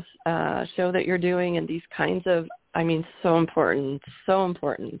radio show that you're doing and these kinds of, so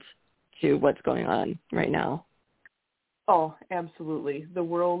important to what's going on right now. Oh, absolutely. The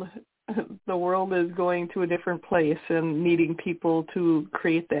world is going to a different place, and needing people to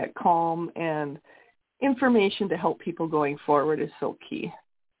create that calm and information to help people going forward is so key.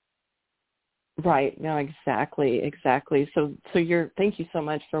 Right. No, exactly. So thank you so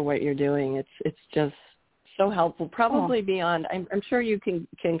much for what you're doing. It's just so helpful, probably beyond, I'm sure you can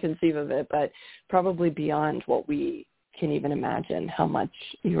conceive of it, but probably beyond what we can even imagine, how much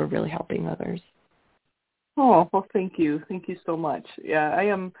you are really helping others. Oh, well, thank you. Thank you so much. Yeah,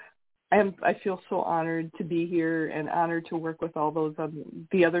 I feel so honored to be here, and honored to work with all those on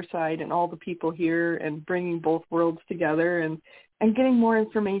the other side and all the people here, and bringing both worlds together and getting more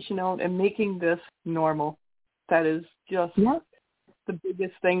information out and making this normal. That is just the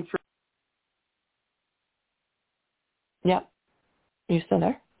biggest thing for. Yeah. You still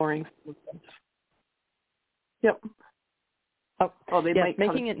there? Boring. Yep. Oh, they might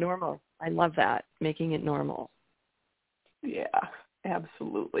making it normal. I love that. Making it normal. Yeah,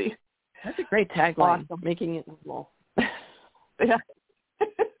 absolutely. That's a great tagline. Awesome. Making it normal. Yeah.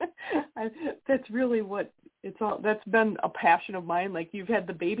 That's really what it's all. That's been a passion of mine. Like, you've had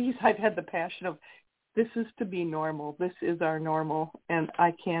the babies, I've had the passion of, this is to be normal. This is our normal, and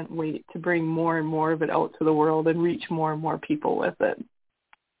I can't wait to bring more and more of it out to the world and reach more and more people with it.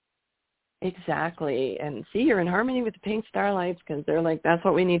 Exactly. And see, you're in harmony with the pink starlights, because they're like, that's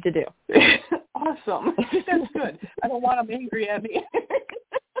what we need to do. Awesome. That's good. I don't want them angry at me.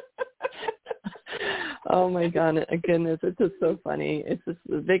 Oh my goodness, it's just so funny. It's just,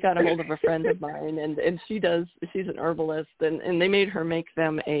 they got a hold of a friend of mine, and she's an herbalist, and they made her make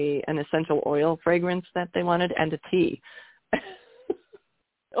them an essential oil fragrance that they wanted, and a tea.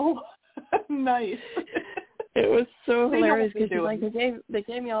 Oh, nice. It was so hilarious, because she's like, they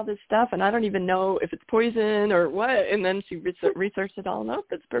gave me all this stuff, and I don't even know if it's poison or what. And then she researched it all. Nope,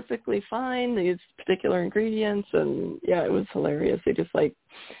 it's perfectly fine, these particular ingredients. And yeah, it was hilarious. They just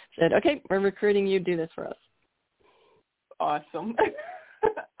said, okay, we're recruiting you, do this for us. Awesome.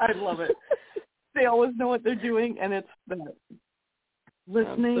 I love it. They always know what they're doing, and it's the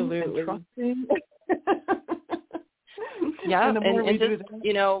listening. Absolutely. And trusting. Yeah, and the more we do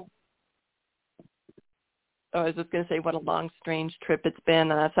that, I was just going to say, what a long, strange trip it's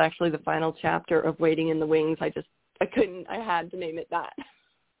been. And that's actually the final chapter of Waiting in the Wings. I had to name it that.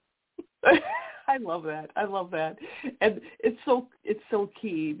 I love that. And it's so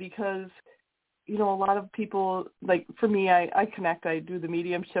key, because, a lot of people, like for me, I connect, I do the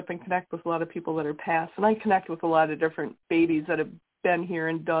mediumship and connect with a lot of people that are past. And I connect with a lot of different babies that have been here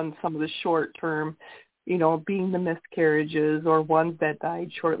and done some of the short term, being the miscarriages or ones that died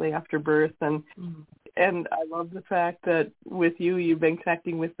shortly after birth. And I love the fact that with you've been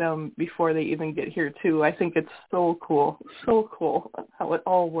connecting with them before they even get here too. I think it's so cool how it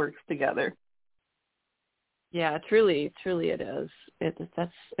all works together. Yeah, truly it is.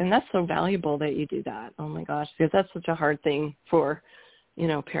 That's so valuable that you do that. Oh my gosh, because that's such a hard thing for,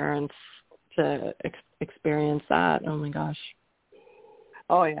 parents to experience that. Oh my gosh.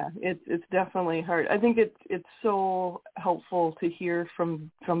 Oh yeah, it's definitely hard. I think it's so helpful to hear from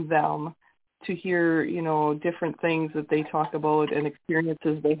them, to hear different things that they talk about and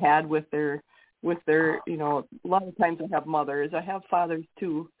experiences they had with their a lot of times I have mothers. I have fathers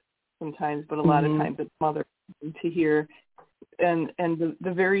too sometimes, but a lot of times it's mothers to hear and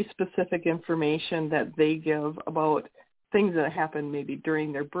the very specific information that they give about things that happened maybe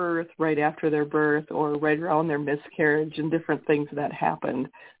during their birth, right after their birth, or right around their miscarriage, and different things that happened.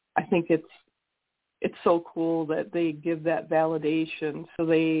 I think it's so cool that they give that validation so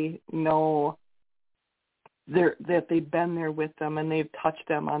they know that they've been there with them and they've touched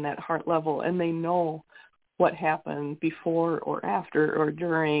them on that heart level, and they know what happened before or after or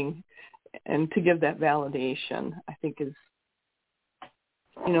during, and to give that validation, I think is,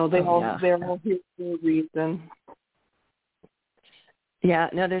 they're all here for a reason. Yeah,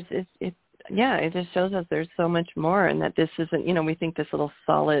 no, it just shows us there's so much more, and that this isn't, we think this little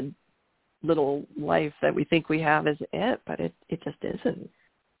solid little life that we think we have is it, but it just isn't.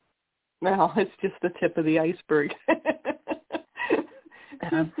 No, it's just the tip of the iceberg.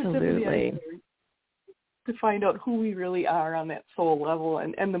 Absolutely. To find out who we really are on that soul level,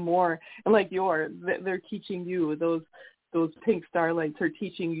 and the more, and like they're teaching you, those pink starlights are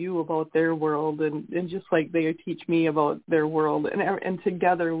teaching you about their world, and just like they teach me about their world, and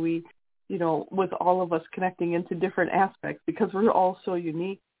together we, with all of us connecting into different aspects, because we're all so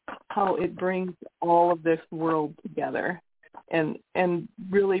unique, how it brings all of this world together and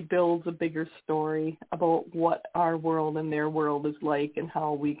really builds a bigger story about what our world and their world is like, and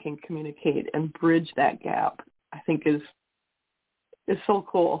how we can communicate and bridge that gap, I think is so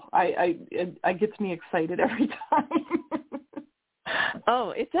cool. It gets me excited every time.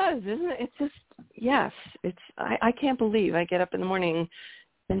 Oh, it does, isn't it? It's just, yes. I can't believe I get up in the morning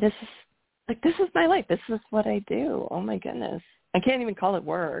and this is my life. This is what I do. Oh my goodness. I can't even call it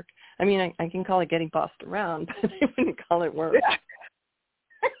work. I mean, I can call it getting bossed around, but I wouldn't call it work. Yeah.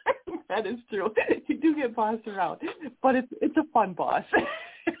 That is true. You do get bossed around, but it's a fun boss.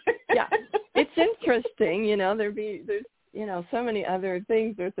 Yeah. It's interesting, there's so many other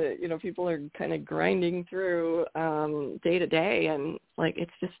things. There's people are kind of grinding through day to day, and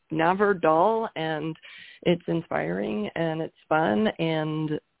it's just never dull, and it's inspiring, and it's fun,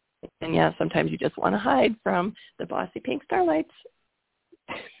 and yeah, sometimes you just want to hide from the bossy pink starlights.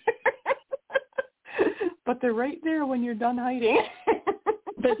 But they're right there when you're done hiding.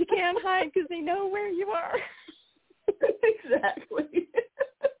 But you can't hide because they know where you are. Exactly.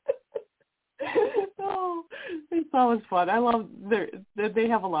 Oh, it's always fun. I love they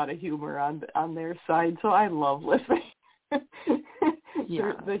have a lot of humor on their side, so I love listening.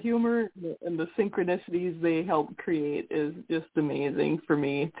 Yeah. The humor and the synchronicities they help create is just amazing for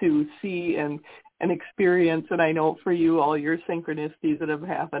me to see and experience. And I know for you, all your synchronicities that have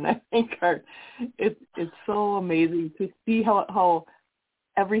happened, I think it's so amazing to see how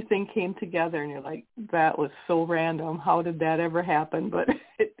everything came together, and you're like, that was so random. How did that ever happen? But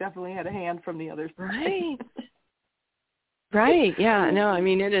it definitely had a hand from the other side. Right. Right. Yeah. No, I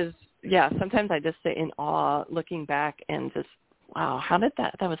mean, it is. Yeah. Sometimes I just sit in awe looking back and just, wow, how did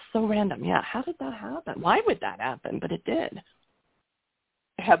that was so random. Yeah. How did that happen? Why would that happen? But it did.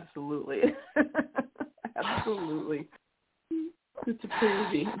 Absolutely. Absolutely. It's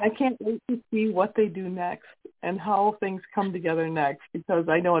crazy. I can't wait to see what they do next and how things come together next, because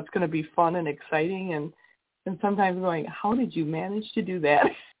I know it's going to be fun and exciting, and sometimes going, how did you manage to do that?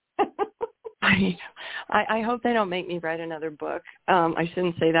 I hope they don't make me write another book. I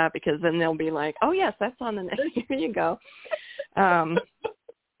shouldn't say that, because then they'll be like, oh, yes, that's on the next. Here you go.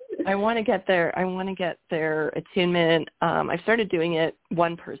 I want to get their attunement. I've started doing it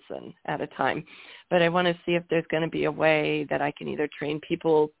one person at a time, but I want to see if there's going to be a way that I can either train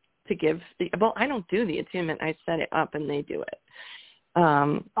people to give I don't do the attunement. I set it up and they do it. So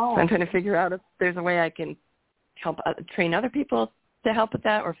I'm trying to figure out if there's a way I can help train other people to help with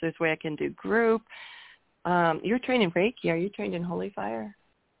that, or if there's a way I can do group. You're trained in Reiki. Are you trained in Holy Fire?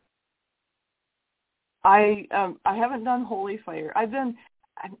 I haven't done Holy Fire. And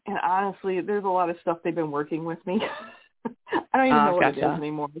honestly, there's a lot of stuff they've been working with me. I don't even know what it is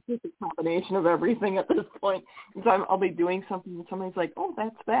anymore. It's just a combination of everything at this point. So I'll be doing something and somebody's like, oh,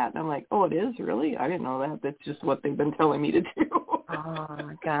 that's that. And I'm like, oh, it is? Really? I didn't know that. That's just what they've been telling me to do.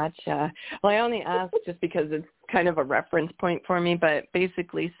 Oh, gotcha. Well, I only asked just because it's kind of a reference point for me. But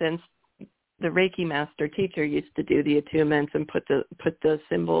basically, since the Reiki master teacher used to do the attunements and put the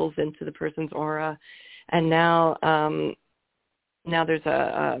symbols into the person's aura, And now there's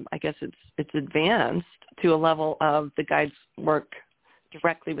I guess it's advanced to a level of the guides work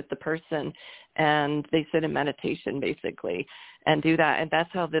directly with the person, and they sit in meditation basically and do that. And that's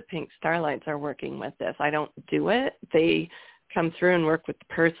how the pink starlights are working with this. I don't do it. They come through and work with the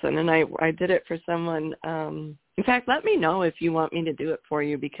person. And I did it for someone. In fact, let me know if you want me to do it for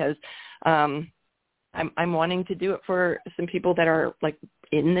you, because I'm wanting to do it for some people that are like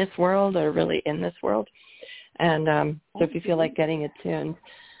in this world, or really in this world. And so if you feel like getting attuned,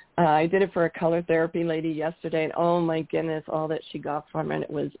 I did it for a color therapy lady yesterday, and oh my goodness, all that she got from it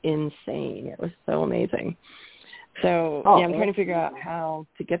was insane. It was so amazing. So yeah, I'm trying to figure out how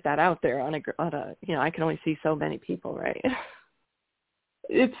to get that out there on a I can only see so many people, right?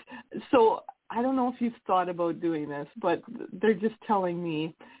 It's so, I don't know if you've thought about doing this, but they're just telling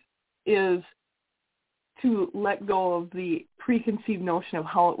me is to let go of the preconceived notion of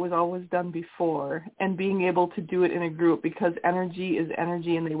how it was always done before, and being able to do it in a group, because energy is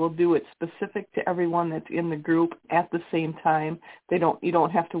energy, and they will do it specific to everyone that's in the group at the same time. You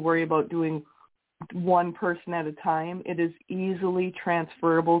don't have to worry about doing one person at a time. It is easily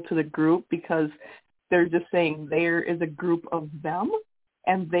transferable to the group, because they're just saying there is a group of them,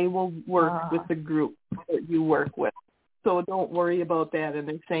 and they will work with the group that you work with. So don't worry about that. And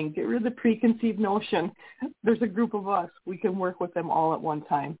they're saying, get rid of the preconceived notion. There's a group of us. We can work with them all at one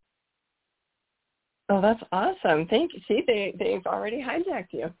time. Oh, that's awesome. Thank you. See, they've already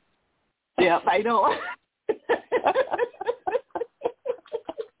hijacked you. Yeah, I know.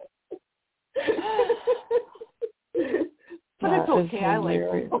 But it's okay. I like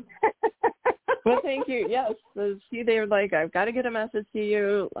it. Well, thank you. Yes. So, see, they were like, I've got to get a message to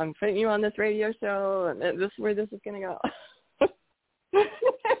you. I'm putting you on this radio show, and this is where this is going to go.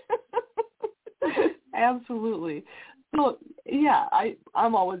 Absolutely. So, yeah,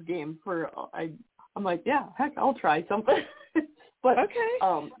 I'm always game for, I'm like, yeah, heck, I'll try something. But okay.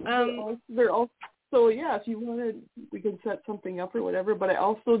 They're also, so yeah, if you want to, we can set something up or whatever. But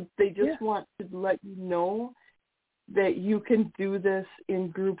they just want to let you know that you can do this in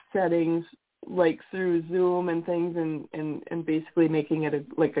group settings, like through Zoom and things, and basically making it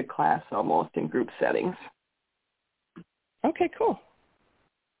like a class almost in group settings. Okay, cool.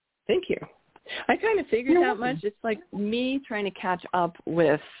 Thank you. I kind of figured that much. It's like me trying to catch up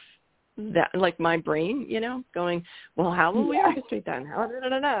with that, like my brain, going, well, how will we orchestrate that?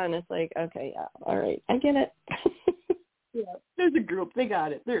 And it's like, okay, yeah, all right, I get it. Yeah, there's a group. They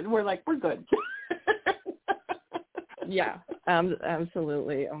got it. We're like, we're good. Yeah,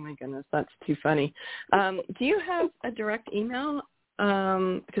 absolutely. Oh, my goodness, that's too funny. Do you have a direct email?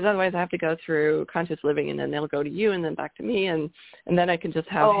 Because otherwise I have to go through Conscious Living, and then they'll go to you and then back to me, and then I can just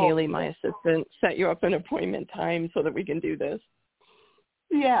have Haley, my assistant, set you up an appointment time so that we can do this.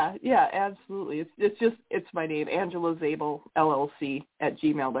 Yeah, absolutely. It's my name, Angela Zabel, LLC,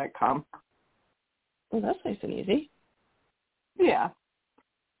 @gmail.com. Well, that's nice and easy. Yeah.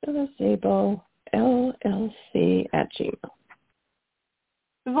 Zabel, LLC @gmail.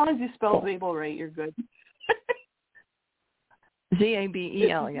 As long as you spell Zabel right, you're good.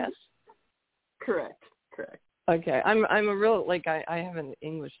 Zabel, yes. Correct. Okay, I'm a real, like, I have an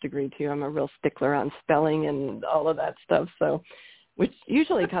English degree too. I'm a real stickler on spelling and all of that stuff, so, which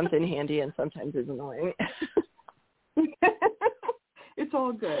usually comes in handy and sometimes is annoying. It's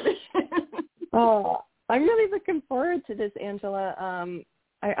all good. Oh, I'm really looking forward to this, Angela.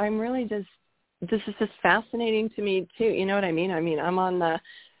 I'm really this is just fascinating to me too. You know what I mean? I'm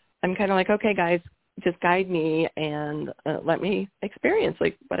I'm kind of like, okay, guys, just guide me and let me experience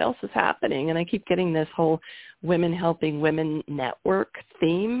like what else is happening. And I keep getting this whole women helping women network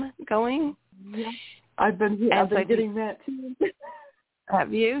theme going. Yeah, I've been getting that too.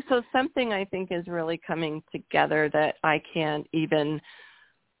 Have you? So something I think is really coming together that I can't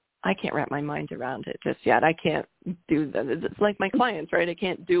wrap my mind around it just yet. I can't do that. It's like my clients, right? I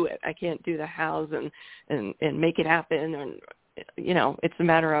can't do it. I can't do the hows and make it happen. And, it's a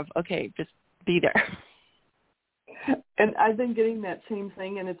matter of, okay, just be there. And I've been getting that same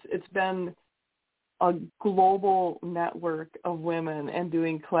thing, and it's been a global network of women and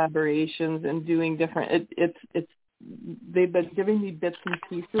doing collaborations and doing different, they've been giving me bits and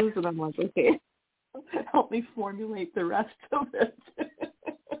pieces, and I'm like, okay, help me formulate the rest of it.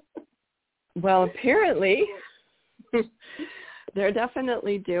 Well, apparently they're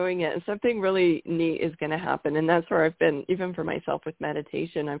definitely doing it, and something really neat is going to happen. And that's where I've been, even for myself with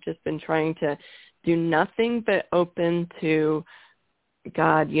meditation, I've just been trying to do nothing but open to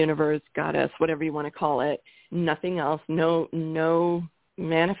God, universe, goddess, whatever you want to call it, nothing else, no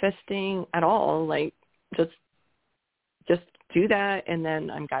manifesting at all, like just do that, and then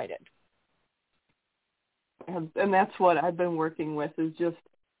I'm guided. And that's what I've been working with, is just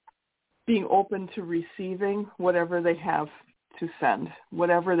being open to receiving whatever they have to send,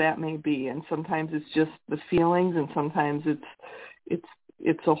 whatever that may be. And sometimes it's just the feelings, and sometimes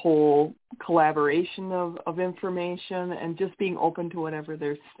it's a whole collaboration of information, and just being open to whatever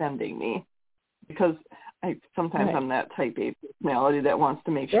they're sending me. Because sometimes I'm that type A personality that wants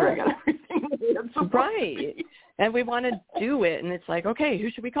to make sure I got everything. Right. And we want to do it, and it's like, okay, who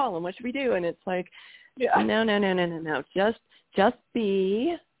should we call and what should we do? And it's like, no. Just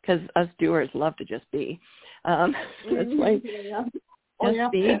be, because us doers love to just be. It's like,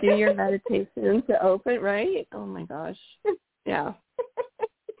 be, do your meditation to open, right? Oh my gosh. Yeah.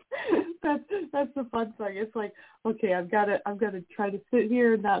 That's the fun thing. It's like, okay, I've got to try to sit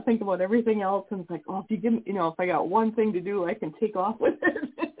here and not think about everything else. And it's like, oh, if you give me, if I got one thing to do, I can take off with it.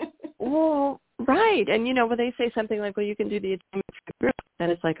 Well, right. And when they say something like, well, you can do the attainment group, then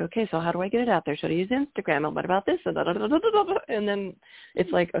it's like, okay, so how do I get it out there? Should I use Instagram? And what about this? And then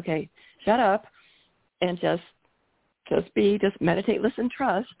it's like, okay, shut up and just meditate, listen,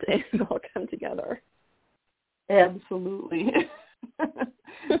 trust, and it'll all come together. Absolutely.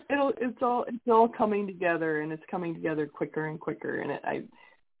 It's all coming together, and it's coming together quicker and quicker. And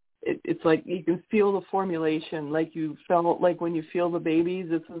it's like you can feel the formulation, like you felt like when you feel the babies.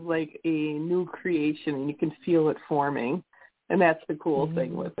 This is like a new creation, and you can feel it forming. And that's the cool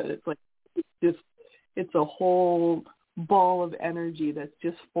thing with it. It's like it's a whole ball of energy that's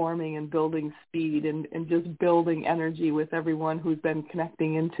just forming and building speed and just building energy with everyone who's been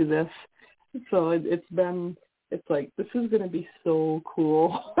connecting into this. So it's like, this is going to be so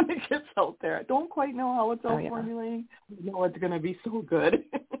cool when it gets out there. I don't quite know how it's all formulating. I know it's going to be so good.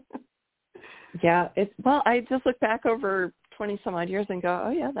 Yeah. I just look back over 20 some odd years and go,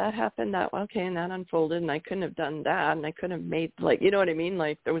 oh yeah, that happened, and that unfolded, and I couldn't have done that, and I couldn't have made, like, you know what I mean?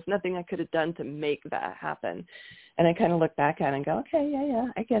 Like, there was nothing I could have done to make that happen. And I kind of look back at it and go, okay,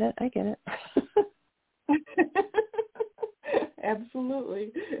 yeah, I get it.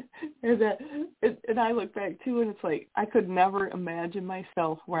 Absolutely. And I look back too, and it's like, I could never imagine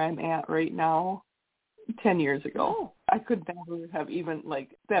myself where I'm at right now 10 years ago. Oh. I could never have even, like,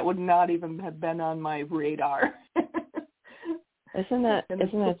 that would not even have been on my radar. Isn't that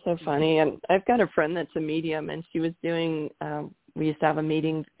so funny? And I've got a friend that's a medium, and she was doing, we used to have a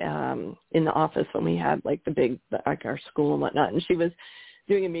meeting in the office when we had, like, like our school and whatnot, and she was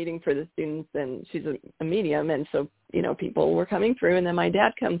doing a meeting for the students, and she's a medium, and so, people were coming through, and then my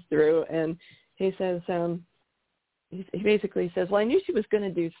dad comes through, and he says, he basically says, well, I knew she was going to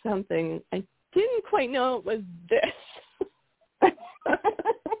do something. I didn't quite know it was this.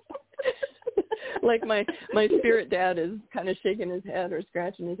 Like my spirit dad is kind of shaking his head or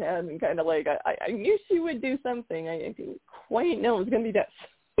scratching his head and kind of like, I knew she would do something. I didn't quite know it was going to be this.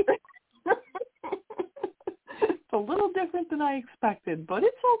 It's a little different than I expected, but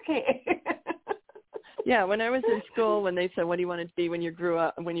it's okay. Yeah, when I was in school, when they said, what do you want to be when you grow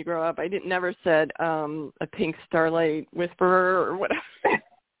up, I never said a pink starlight whisperer or whatever.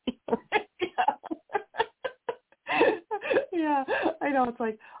 Yeah, I know. It's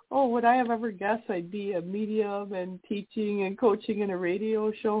like, oh, would I have ever guessed I'd be a medium and teaching and coaching and a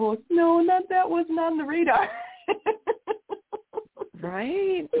radio show host? No, that wasn't on the radar.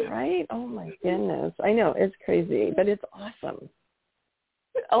 Right. Oh my goodness. I know, it's crazy, but it's awesome.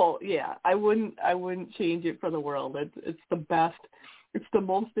 Oh yeah, I wouldn't change it for the world. It's the best. It's the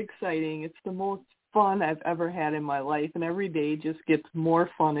most exciting. It's the most fun I've ever had in my life, and every day just gets more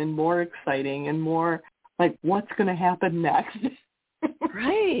fun and more exciting and more like, what's going to happen next?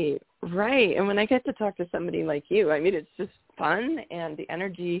 Right. And when I get to talk to somebody like you, I mean, it's just fun, and the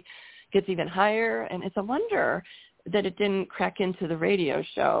energy gets even higher, and it's a wonder that it didn't crack into the radio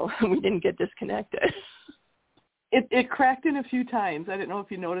show. We didn't get disconnected. It cracked in a few times. I don't know if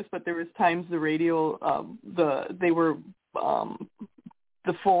you noticed, but there was times the radio, the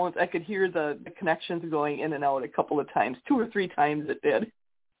phones, I could hear the connections going in and out a couple of times, 2 or 3 times it did.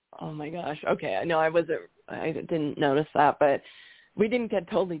 Oh my gosh. Okay. I know I didn't notice that, but we didn't get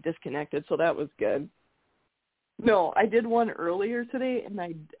totally disconnected, so that was good. No, I did one earlier today, and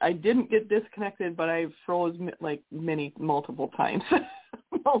I didn't get disconnected, but I froze like multiple times.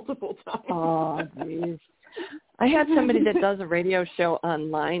 Multiple times. Oh, geez. I had somebody that does a radio show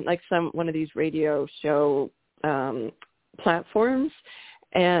online, like one of these radio show platforms,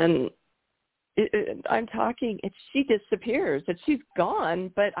 and I'm talking, she disappears, and she's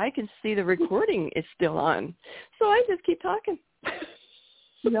gone, but I can see the recording is still on. So I just keep talking.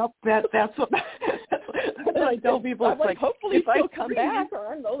 Yep, that's what I tell people. I'm like, hopefully she'll come back, or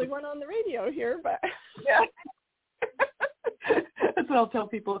I'm the only one on the radio here. But yeah, it's what I'll tell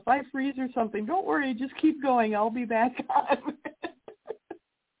people. If I freeze or something, don't worry, just keep going. I'll be back on.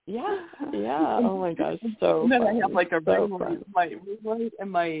 Yeah. Oh my gosh, so and then funny. I have like a so regular, my room light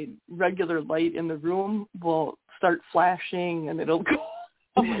and my regular light in the room will start flashing, and it'll go.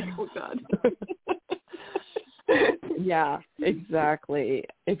 I'm like, oh God. Yeah, exactly.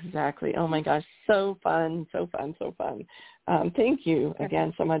 Oh my gosh, so fun. Thank you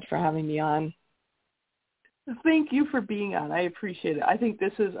again so much for having me on. Thank you for being on. I appreciate it. I think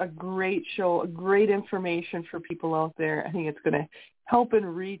this is a great show, great information for people out there. I think it's going to help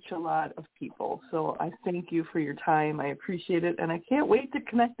and reach a lot of people. So I thank you for your time. I appreciate it, and I can't wait to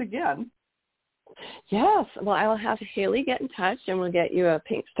connect again. Yes. Well, I will have Haley get in touch, and we'll get you a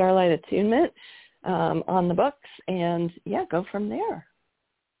Pink Starlight attunement on the books, and, yeah, go from there.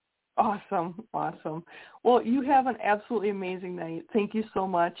 Awesome. Well, you have an absolutely amazing night. Thank you so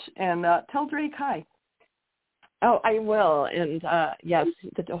much, and tell Drake hi. Oh, I will, and yes,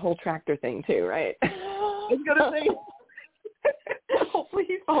 the whole tractor thing too, right? I was gonna say. Hopefully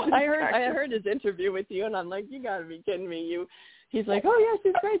he found. I heard his interview with you, and I'm like, you gotta be kidding me. He's like, oh yeah,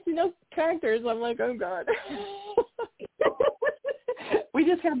 she's great. She knows tractors. I'm like, oh God. We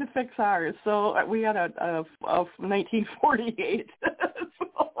just had to fix ours, so we had a 1948.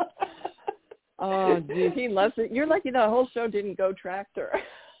 Oh, geez, he loves it. You're lucky the whole show didn't go tractor.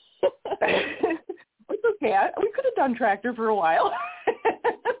 It's okay. We could have done tractor for a while.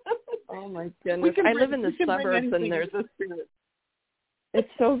 Oh my goodness! I live in the suburbs, and it's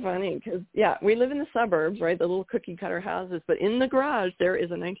so funny because we live in the suburbs, right? The little cookie cutter houses, but in the garage there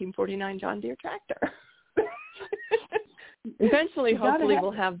is a 1949 John Deere tractor. Eventually, hopefully,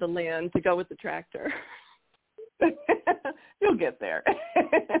 we'll have the land to go with the tractor. You'll get there.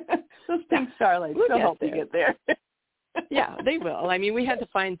 Those Pink Starlights will help you get there. Yeah, they will. I mean, we had to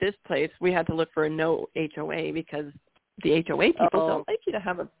find this place. We had to look for a no HOA because the HOA people don't like you to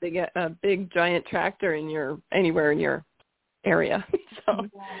have a big giant tractor anywhere in your area. So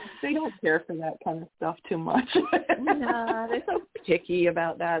they don't care for that kind of stuff too much. No, they're so picky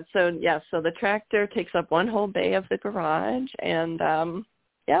about that. So so the tractor takes up one whole bay of the garage, and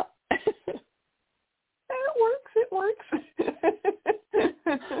It works.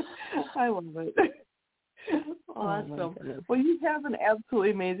 I love it. Awesome. Oh, well, you have an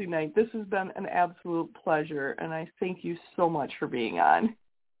absolutely amazing night. This has been an absolute pleasure, and I thank you so much for being on.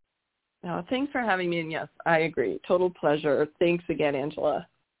 No, thanks for having me, and yes, I agree. Total pleasure. Thanks again, Angela.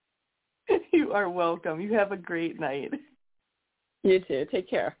 You are welcome. You have a great night. You too. Take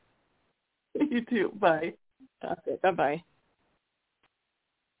care. You too. Bye. Okay, bye-bye.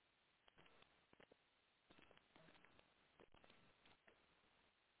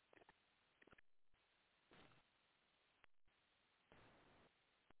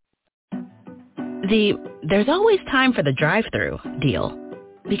 There's always time for the drive-thru deal.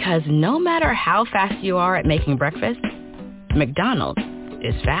 Because no matter how fast you are at making breakfast, McDonald's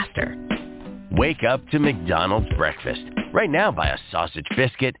is faster. Wake up to McDonald's breakfast. Right now, buy a sausage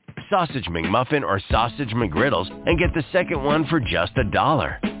biscuit, sausage McMuffin, or sausage McGriddles and get the second one for just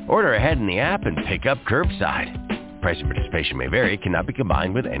 $1. Order ahead in the app and pick up curbside. Price and participation may vary. Cannot be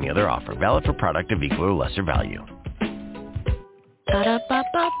combined with any other offer. Valid for product of equal or lesser value.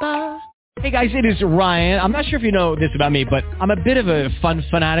 Ba-da-ba-ba-ba. Hey guys, it is Ryan. I'm not sure if you know this about me, but I'm a bit of a fun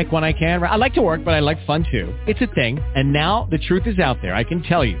fanatic when I can. I like to work, but I like fun too. It's a thing. And now the truth is out there. I can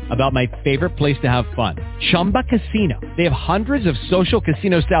tell you about my favorite place to have fun. Chumba Casino. They have hundreds of social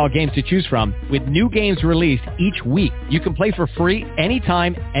casino style games to choose from with new games released each week. You can play for free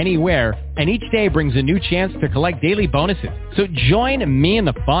anytime, anywhere. And each day brings a new chance to collect daily bonuses. So join me in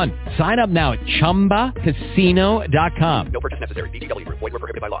the fun. Sign up now at ChumbaCasino.com. No purchase necessary. VGW Group. Void where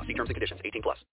prohibited by law. See terms and conditions. 18+.